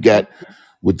 And then you've got,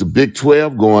 with the Big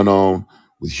 12 going on,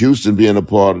 with Houston being a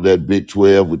part of that Big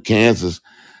 12, with Kansas,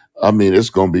 I mean, it's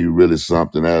going to be really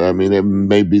something. I mean, it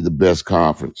may be the best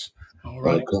conference All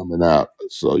right. coming out.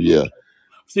 So, yeah.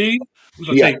 See, we're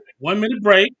gonna Yeah. take 1 minute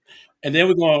break, and then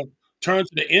we're gonna turn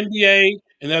to the NBA,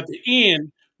 and at the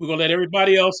end, we're gonna let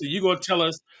everybody else, and you're gonna tell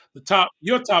us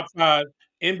your top 5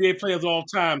 NBA players of all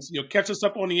time. So you'll catch us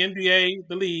up on the NBA,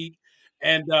 the league,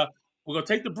 and we're gonna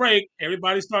take the break.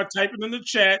 Everybody start typing in the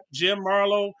chat. Jim,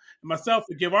 Marlo, and myself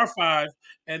will give our 5,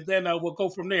 and then we'll go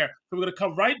from there. So we're gonna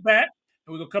come right back,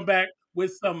 and we're gonna come back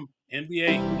with some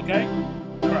NBA. Okay?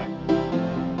 All right.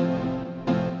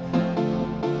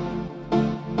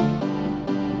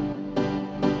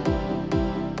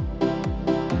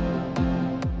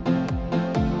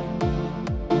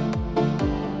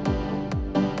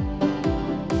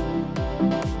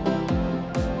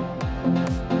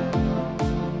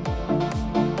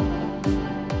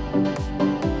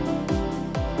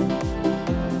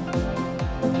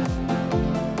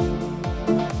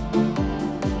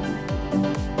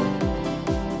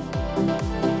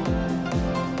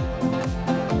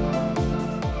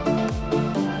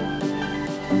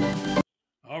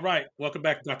 All right, welcome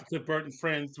back, Dr. Cliff Burt and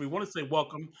friends. We want to say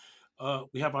welcome.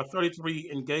 We have our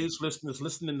 33 engaged listeners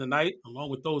listening tonight,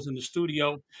 along with those in the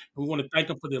studio. And we want to thank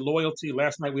them for their loyalty.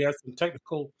 Last night we had some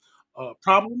technical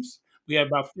problems. We had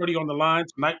about 30 on the line.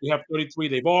 Tonight we have 33.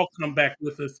 They've all come back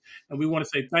with us, and we want to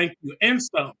say thank you and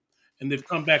some. And they've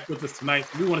come back with us tonight.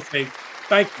 So we want to say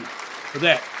thank you for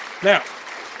that. Now,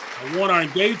 I want our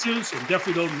engagers and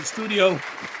definitely those in the studio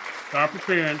start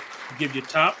preparing to give you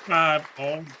top 5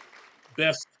 all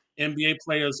best NBA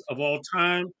players of all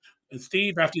time. And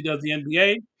Steve, after he does the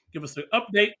NBA, give us an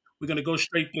update. We're going to go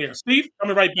straight there. Steve,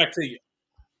 coming right back to you.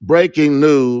 Breaking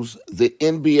news: the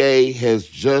NBA has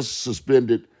just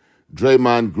suspended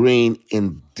Draymond Green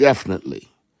indefinitely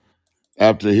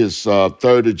after his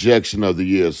third ejection of the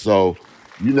year. So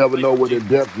you never Thank know you, what Jesus. it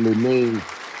definitely means.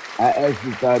 I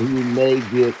actually thought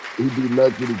he'd be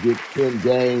lucky to get 10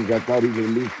 games. I thought he would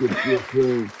at least get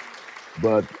 15.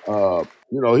 But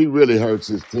he really hurts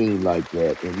his team like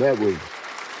that. And that was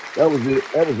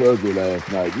ugly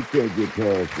last night. You can't get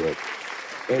past that.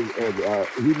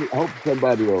 I hope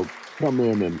somebody will come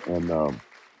in and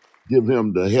give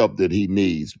him the help that he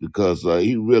needs because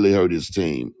he really hurt his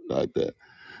team like that.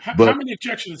 How But many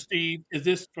ejections, Steve, is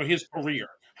this for his career?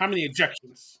 How many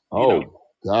ejections? Do you know? oh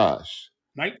gosh,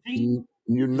 19?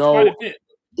 you It's quite a know, bit.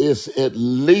 it's at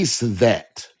least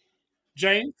that.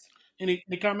 James, any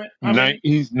comment? How many?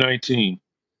 He's 19.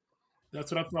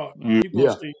 That's what I thought. Mm. Keep going,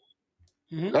 Yeah, Steve.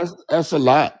 Hmm. that's a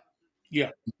lot.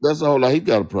 Yeah. That's a whole lot. He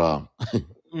got a problem.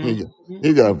 Hmm.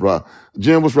 He got a problem.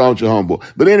 Jim, what's wrong with your homeboy?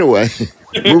 But anyway,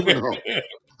 moving on.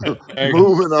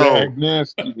 Moving on.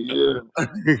 Nasty, yeah.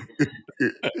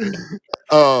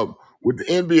 With the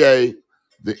NBA,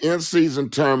 the in-season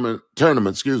tournament,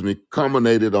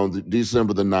 culminated on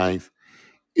December the 9th.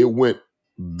 It went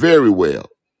very well.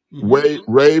 Hmm.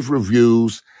 Rave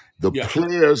reviews. The Yeah.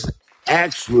 players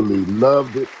actually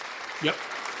loved it. Yep.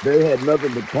 They had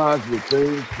nothing but positive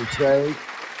things to say.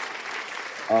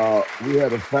 We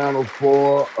had a Final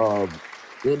Four of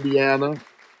Indiana,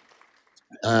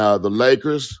 the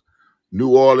Lakers, New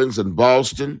Orleans, and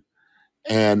Boston.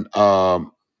 And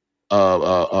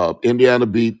Indiana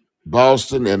beat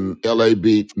Boston, and LA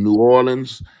beat New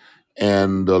Orleans.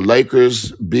 And the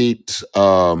Lakers beat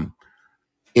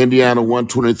Indiana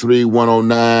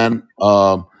 123-109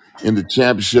 in the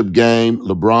championship game.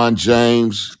 LeBron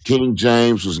James, King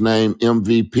James, was named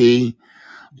MVP.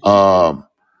 Um,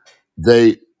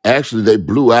 they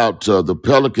blew out the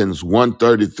Pelicans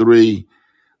 133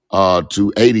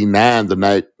 to 89 the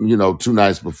night, 2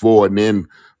 nights before, and then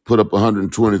put up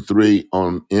 123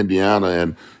 on Indiana,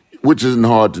 and which isn't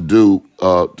hard to do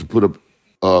to put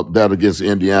up that against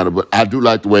Indiana. But I do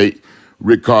like the way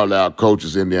Rick Carlisle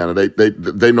coaches Indiana.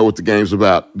 They know what the game's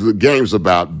about. The game's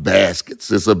about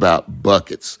baskets. It's about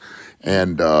buckets,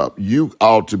 and you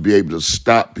ought to be able to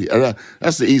stop people.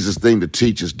 That's the easiest thing to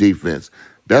teach is defense.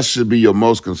 That should be your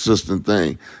most consistent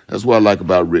thing. That's what I like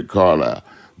about Rick Carlisle.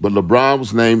 But LeBron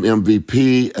was named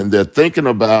MVP, and they're thinking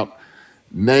about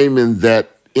naming that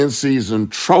in-season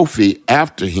trophy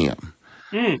after him.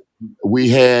 Mm. We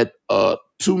had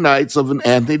 2 nights of an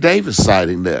Anthony Davis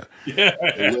sighting there Yeah.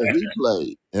 where he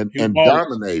played and, He was and balling.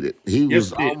 dominated. Yes,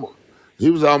 he did. He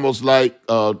was almost like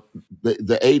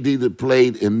the AD that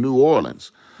played in New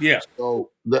Orleans. Yeah. So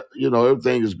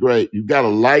everything is great. You've got a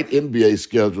light NBA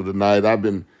schedule tonight. I've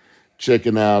been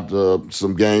checking out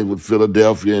some games with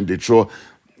Philadelphia and Detroit.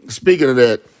 Speaking of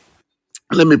that,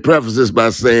 let me preface this by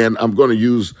saying I'm going to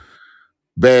use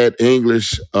bad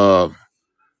English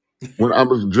when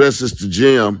I'm addressing this to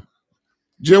Jim.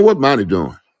 Jim, what Monty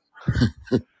doing?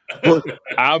 What?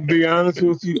 I'll be honest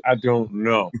with you, I don't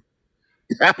know.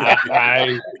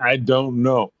 I don't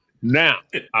know. Now,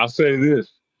 I'll say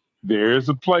this. There is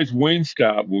a place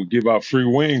Wingstop will give out free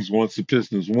wings once the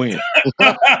Pistons win.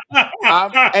 Hey,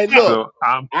 look, So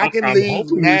I'm I I'm, can I'm leave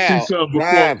hoping we see now some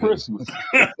before driving. Christmas.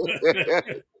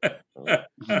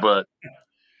 But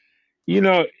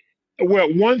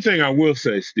well, one thing I will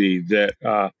say, Steve, that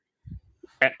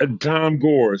Tom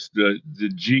Gores,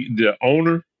 the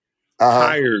owner, Uh-huh.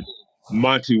 hired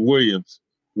Monty Williams,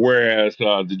 whereas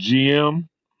the GM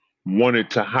wanted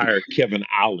to hire Kevin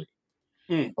Ollie.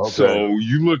 Mm. Okay. So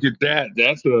you look at that.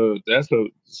 That's a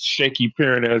shaky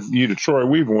pairing. As you, the Troy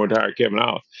Weaver wanted to hire Kevin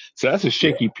Ollie. So that's a Yeah.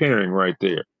 shaky pairing right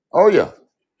there. Oh yeah,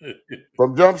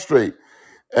 from Jump Street,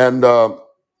 and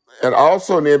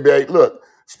also in the NBA. Look,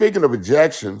 speaking of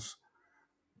ejections,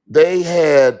 they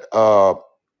had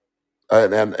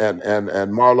and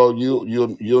Marlo,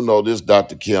 you know this,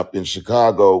 Dr. Kemp, in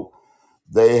Chicago.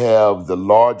 They have the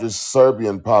largest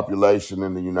Serbian population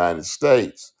in the United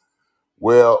States.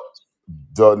 Well,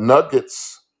 the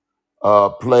Nuggets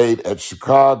played at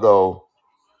Chicago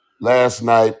last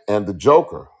night, and the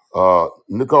Joker,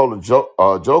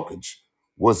 Jokic,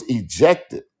 was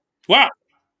ejected, Wow.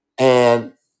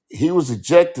 and he was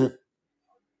ejected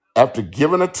after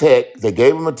giving a tech. They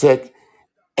gave him a tech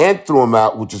and threw him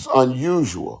out, which is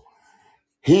unusual.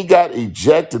 He got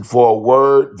ejected for a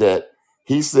word that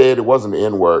he said it wasn't an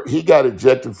N word. He got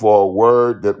ejected for a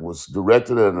word that was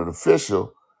directed at an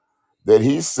official that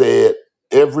he said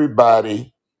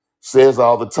everybody says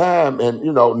all the time, and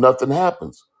nothing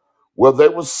happens. Well, they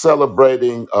were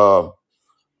celebrating,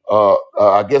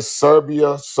 I guess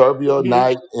Serbia Hmm.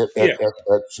 night Yeah.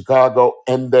 at Chicago,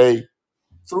 and they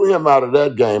threw him out of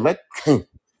that game.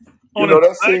 On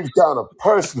That seems kind of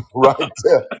personal, right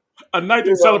there. a night to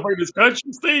You know, celebrate his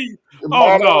country, Steve. Oh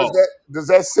Marlo, no, does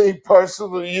that seem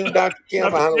personal to you, Doctor Kim?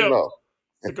 not the I don't Kemp. know.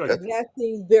 Go ahead. That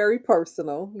seems very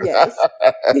personal. Yes.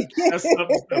 That's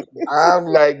something special. I'm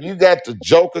like, you got the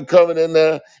Joker coming in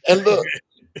there, and look,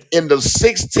 in the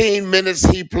 16 minutes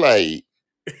he played,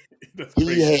 That's he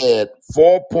crazy. had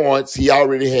 4 points. He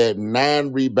already had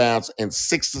 9 rebounds and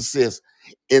 6 assists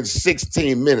in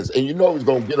 16 minutes. And he's going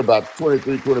to get about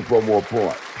 23, 24 more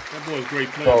points. That boy's a great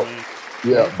player, So, man.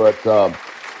 yeah, but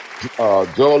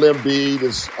Joel Embiid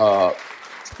is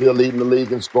still leading the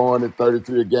league in scoring at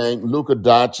 33 a game. Luka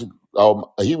Doncic,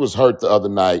 he was hurt the other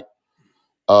night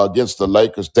against the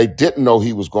Lakers. They didn't know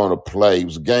he was going to play. It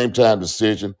was a game time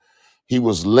decision. He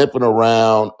was limping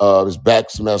around. His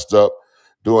back's messed up.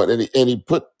 And he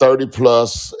put 30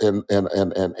 plus and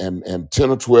 10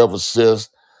 or 12 assists.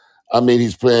 I mean,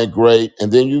 he's playing great.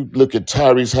 And then you look at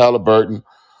Tyrese Halliburton,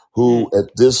 Mm.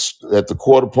 who at the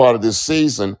quarter part of this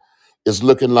season is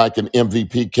looking like an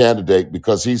MVP candidate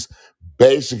because he's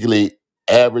basically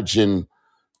averaging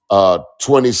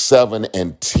 27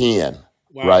 and 10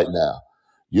 Wow. right now.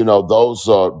 Those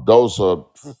are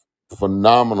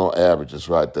phenomenal averages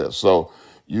right there. So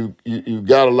you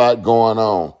got a lot going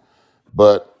on.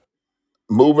 But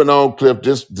moving on, Cliff,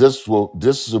 this will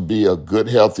be a good,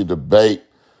 healthy debate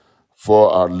for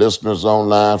our listeners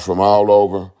online from all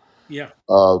over. Yeah.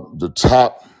 The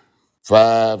top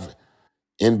 5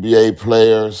 NBA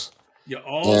players You're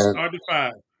all and starting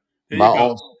five. There my you go.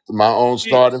 own my own Here,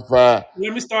 starting 5.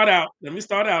 let me start out. Let me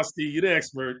start out, Steve. You're the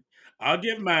expert. I'll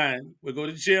give mine. We'll go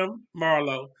to Jim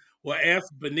Marlowe. We'll ask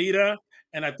Benita,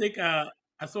 and I think I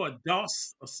saw a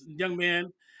Doss, young man,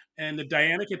 and the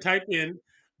Diana can type in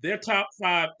their top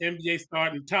 5 NBA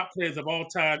starting top players of all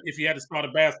time if you had to start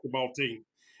a basketball team.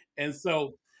 And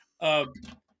so uh,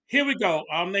 here we go.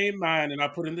 I'll name mine and I'll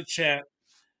put in the chat.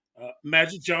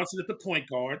 Magic Johnson at the point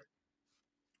guard.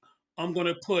 I'm going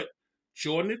to put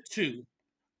Jordan at 2.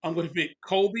 I'm going to pick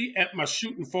Kobe at my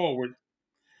shooting forward.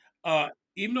 Uh,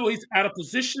 Even though he's out of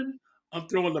position, I'm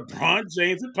throwing LeBron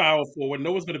James at power forward.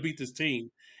 No one's going to beat this team.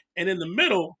 And in the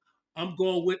middle, I'm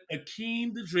going with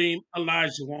Akeem the Dream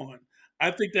Olajuwon.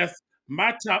 I think that's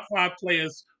my top 5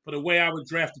 players for the way I would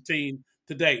draft the team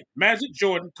today. Magic,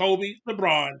 Jordan, Kobe,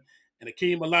 LeBron, and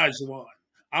Akeem Olajuwon.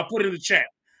 I'll put it in the chat.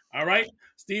 All right?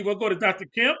 Steve, we'll go to Dr.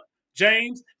 Kemp,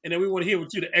 James, and then we want to hear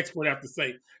what you, the expert, have to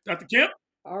say. Dr. Kemp?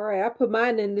 All right, I put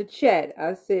mine in the chat.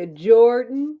 I said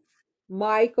Jordan,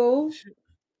 Michael,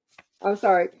 I'm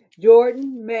sorry,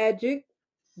 Jordan, Magic,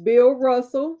 Bill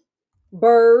Russell,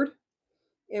 Bird,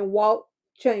 and Walt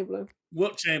Chamberlain.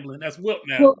 Wilt Chamberlain. That's Wilt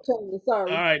now. Wilt Chamberlain, All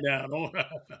sorry. right, now.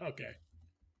 Okay.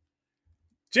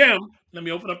 Jim, let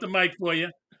me open up the mic for you.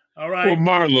 All Well, right.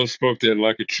 Marlo spoke that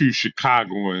like a true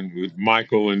Chicagoan with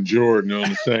Michael and Jordan on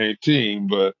the same team.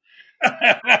 But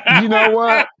you know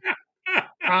what?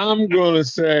 I'm going to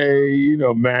say,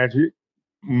 Magic,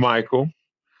 Michael.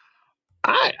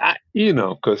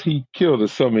 Because he killed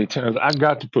us so many times. I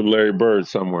got to put Larry Bird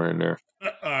somewhere in there.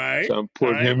 All right. So I'm All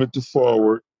putting right. him at the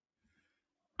forward.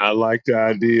 I like the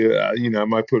idea. I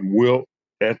might put Wilt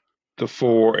at the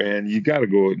 4, and you got to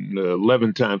go with the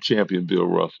 11-time champion Bill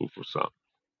Russell for something.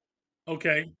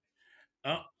 Okay.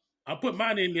 Uh, I'll put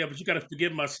mine in there, but you got to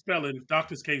forgive my spelling.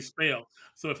 Doctors can't spell.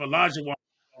 So if Elijah wants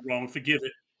wrong, forgive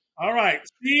it. All right.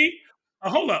 See?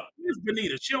 Hold up. Here's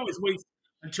Benita. She always waits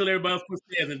until everybody else puts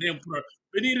theirs and then put her.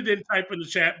 Benita didn't type in the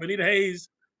chat. Benita Hayes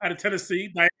out of Tennessee.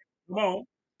 Diane, come on.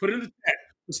 Put it in the chat.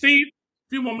 But Steve, a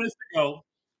few more minutes to go.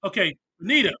 Okay.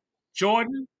 Benita,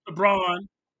 Jordan, LeBron,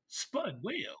 Spud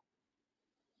Webb,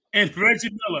 and Reggie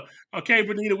Miller. Okay,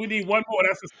 Benita, we need one more.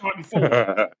 That's the starting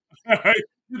 4. All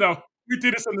right. We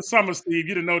did this in the summer, Steve.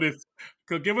 You didn't know this.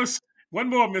 So give us one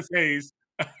more, Miss Hayes.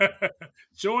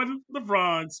 Jordan,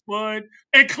 LeBron, Spud,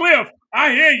 and Cliff.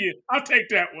 I hear you. I'll take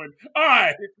that one. All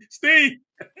right, Steve.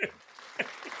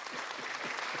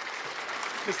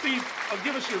 Steve,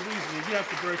 give us your reasoning. You have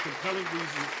some very compelling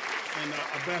reasons and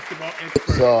a basketball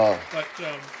expert. So, But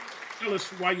tell us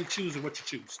why you choose and what you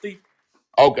choose. Steve?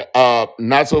 okay,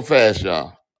 not so fast,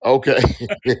 y'all. Okay.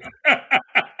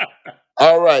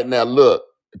 All right, now look,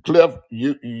 Cliff,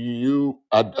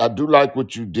 I do like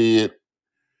what you did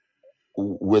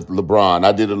with LeBron.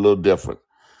 I did a little different.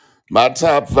 My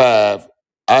top 5,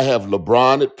 I have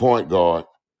LeBron at point guard,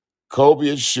 Kobe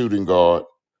at shooting guard,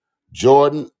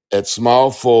 Jordan at small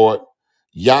forward,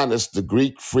 Giannis, the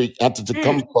Greek freak,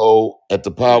 Antetokounmpo at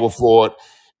the power forward.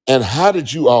 And how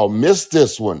did you all miss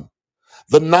this one?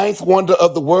 The ninth wonder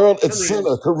of the world at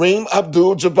center, Kareem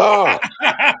Abdul-Jabbar,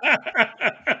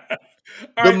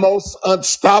 All the right. most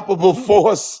unstoppable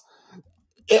force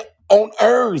on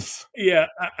earth. Yeah,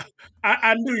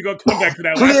 I knew you were gonna come back to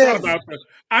that one. I thought Cliff, about it.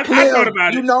 I thought Cliff,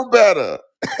 about you it. know better.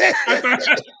 I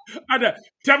thought. I know.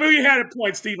 Tell me who you had at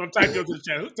point, Steve. I'm typing into the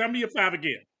chat. Tell me your 5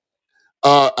 again.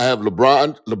 I have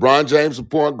LeBron James at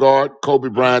point guard, Kobe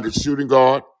Bryant at shooting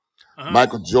guard,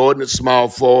 Michael Jordan at small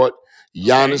forward,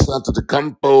 Giannis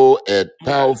Antetokounmpo at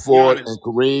power forward, Giannis. and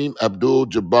Kareem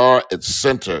Abdul-Jabbar at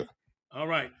center. All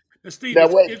right. Now, Steve, Now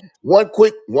wait, one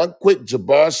quick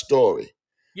Jabbar story.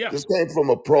 yeah. This came from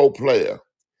a pro player.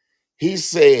 He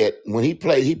said when he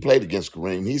played against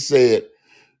Kareem. He said,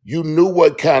 "You knew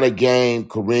what kind of game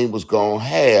Kareem was gonna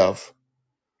have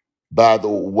by the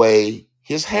way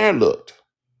his hair looked."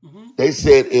 They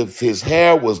said if his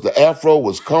hair the afro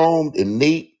was combed and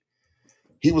neat,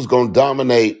 he was going to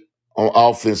dominate on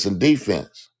offense and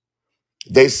defense.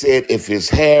 They said if his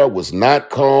hair was not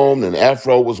combed and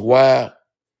afro was wide,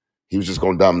 he was just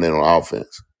going to dominate on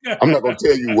offense. I'm not going to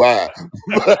tell you why,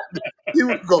 but he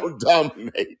was going to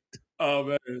dominate. Oh,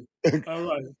 man. All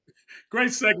right.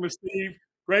 Great segment, Steve.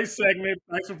 Great segment.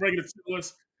 Thanks for bringing it to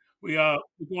us. We're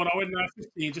going all in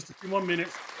 9:15. Just a few more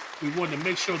minutes. We wanted to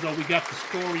make sure, though, we got the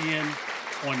story in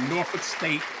on Norfolk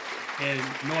State and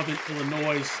Northern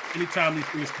Illinois. Anytime these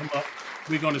things come up,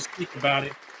 we're going to speak about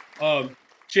it.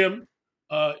 Jim,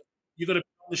 you're going to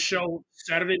be on the show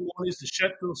Saturday mornings, the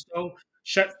Sheffield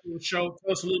Show.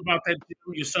 Tell us a little about that,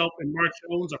 Jim, yourself and Mark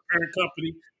Jones, our parent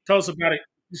company. Tell us about it.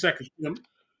 2 seconds, Jim.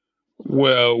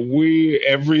 Well,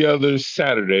 every other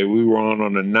Saturday, we were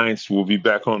on the 9th. We'll be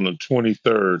back on the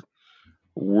 23rd.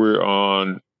 We're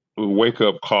on Wake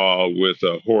Up Call with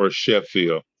Horace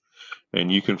Sheffield.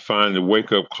 And you can find the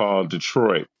Wake Up Call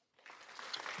Detroit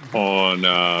on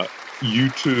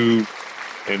YouTube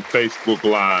and Facebook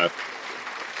Live.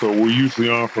 So we're usually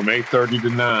on from 8:30 to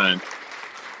 9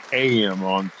 a.m.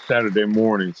 on Saturday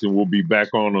mornings, and we'll be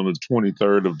back on the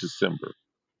 23rd of December.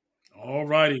 All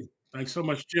righty. Thanks so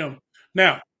much, Jim.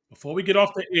 Now, before we get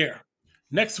off the air,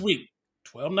 next week,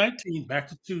 12/19, back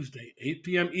to Tuesday, 8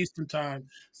 p.m. Eastern Time,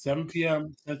 7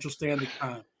 p.m. Central Standard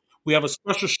Time. We have a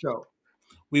special show.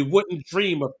 We wouldn't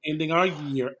dream of ending our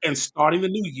year and starting the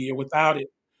new year without it.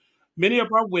 Many of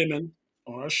our women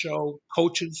on our show,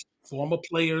 coaches, former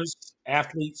players,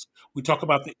 athletes, we talk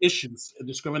about the issues and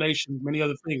discrimination, many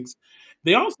other things.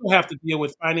 They also have to deal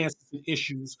with finances and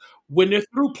issues when they're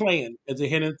through playing as they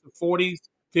head into 40s,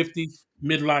 50s,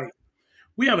 midlife.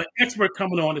 We have an expert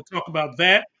coming on to talk about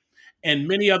that and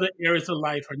many other areas of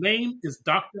life. Her name is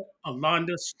Dr.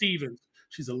 Alonda Stevens.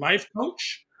 She's a life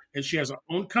coach and she has her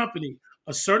own company,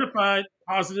 a certified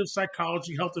positive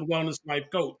psychology, health, and wellness life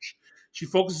coach. She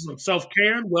focuses on self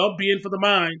care and well being for the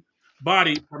mind,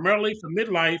 body, primarily for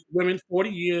midlife women 40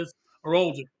 years or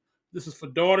older. This is for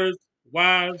daughters,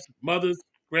 wives, mothers,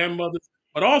 grandmothers,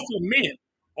 but also men.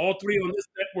 All three on this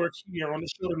network here on the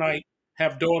show tonight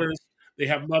have daughters, they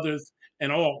have mothers,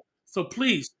 and all. So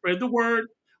please spread the word.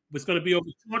 There's going to be over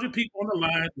 200 people on the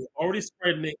line. We're already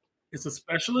spreading it. It's a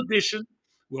special edition.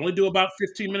 We only do about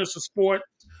 15 minutes of sport,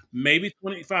 maybe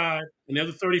 25, and the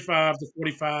other 35 to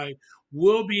 45.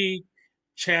 We'll be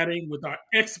chatting with our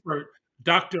expert,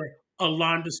 Dr.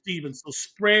 Alonda Stevens. So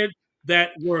spread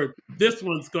that word. This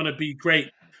one's going to be great.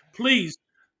 Please,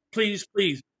 please,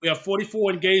 please. We have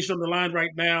 44 engaged on the line right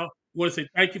now. We want to say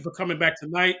thank you for coming back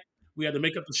tonight. We had to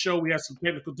make up the show. We had some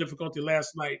technical difficulty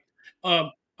last night. I'm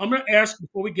going to ask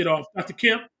before we get off, Dr.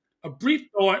 Kemp, a brief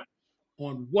thought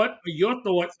on what are your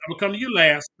thoughts. I will come to you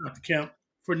last, Dr. Kemp,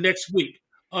 for next week.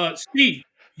 Steve,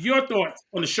 your thoughts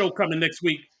on the show coming next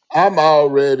week. I'm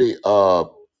already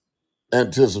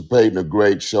anticipating a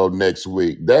great show next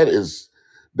week. That's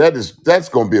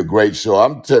going to be a great show.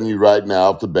 I'm telling you right now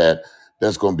off the bat,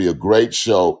 that's going to be a great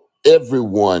show.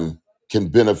 Everyone can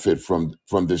benefit from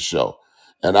this show,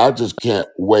 and I just can't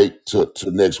wait to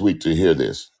next week to hear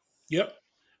this. Yep.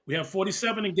 We have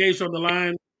 47 engaged on the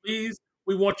line. Please,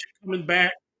 we want you coming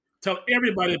back. Tell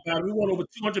everybody about it. We want over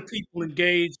 200 people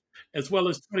engaged, as well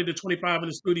as 20 to 25 in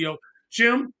the studio.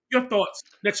 Jim, your thoughts.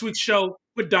 Next week's show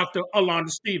with Dr. Alonda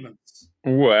Stevens.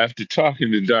 Well, after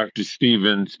talking to Dr.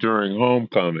 Stevens during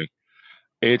homecoming,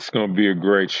 it's going to be a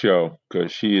great show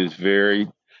because she is very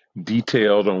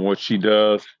detailed on what she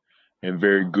does and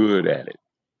very good at it.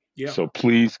 Yeah. So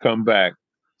please come back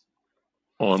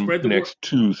on Spread the word. next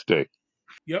Tuesday.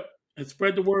 Yep. And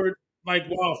spread the word like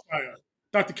wildfire.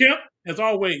 Dr. Kemp, as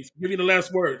always, give you the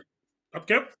last word.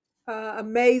 Dr. Kemp?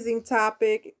 Amazing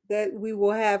topic that we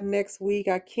will have next week.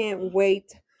 I can't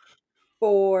wait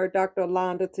for Dr.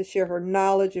 Alonda to share her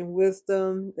knowledge and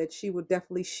wisdom that she will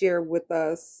definitely share with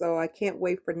us. So I can't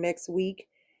wait for next week.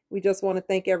 We just want to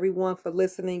thank everyone for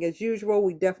listening as usual.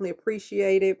 We definitely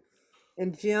appreciate it.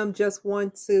 And Jim, just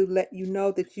want to let you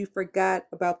know that you forgot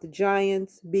about the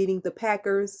Giants beating the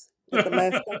Packers at the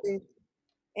last second.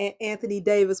 And Anthony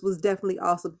Davis was definitely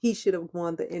awesome. He should have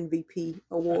won the MVP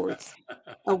award.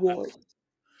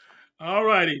 All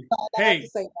righty. I have Hey, to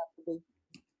say that.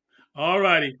 all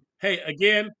righty. Hey,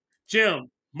 again, Jim,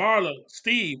 Marla,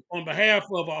 Steve, on behalf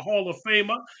of our Hall of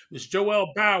Famer, Ms.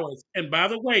 Joelle Bowers. And by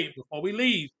the way, before we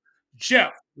leave,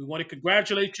 Jeff, we want to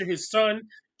congratulate you. His son,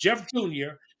 Jeff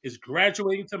Jr., is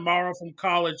graduating tomorrow from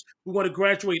college. We want to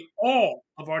congratulate all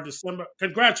of our December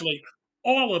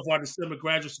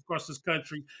graduates across this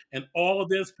country and all of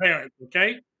their parents,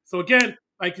 okay? So again,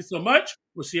 thank you so much.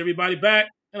 We'll see everybody back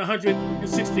in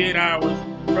 168 hours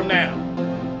from now.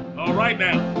 All right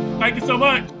now. Thank you so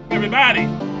much, everybody.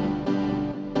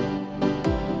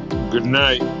 Good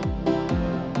night.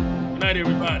 Good night,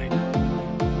 everybody.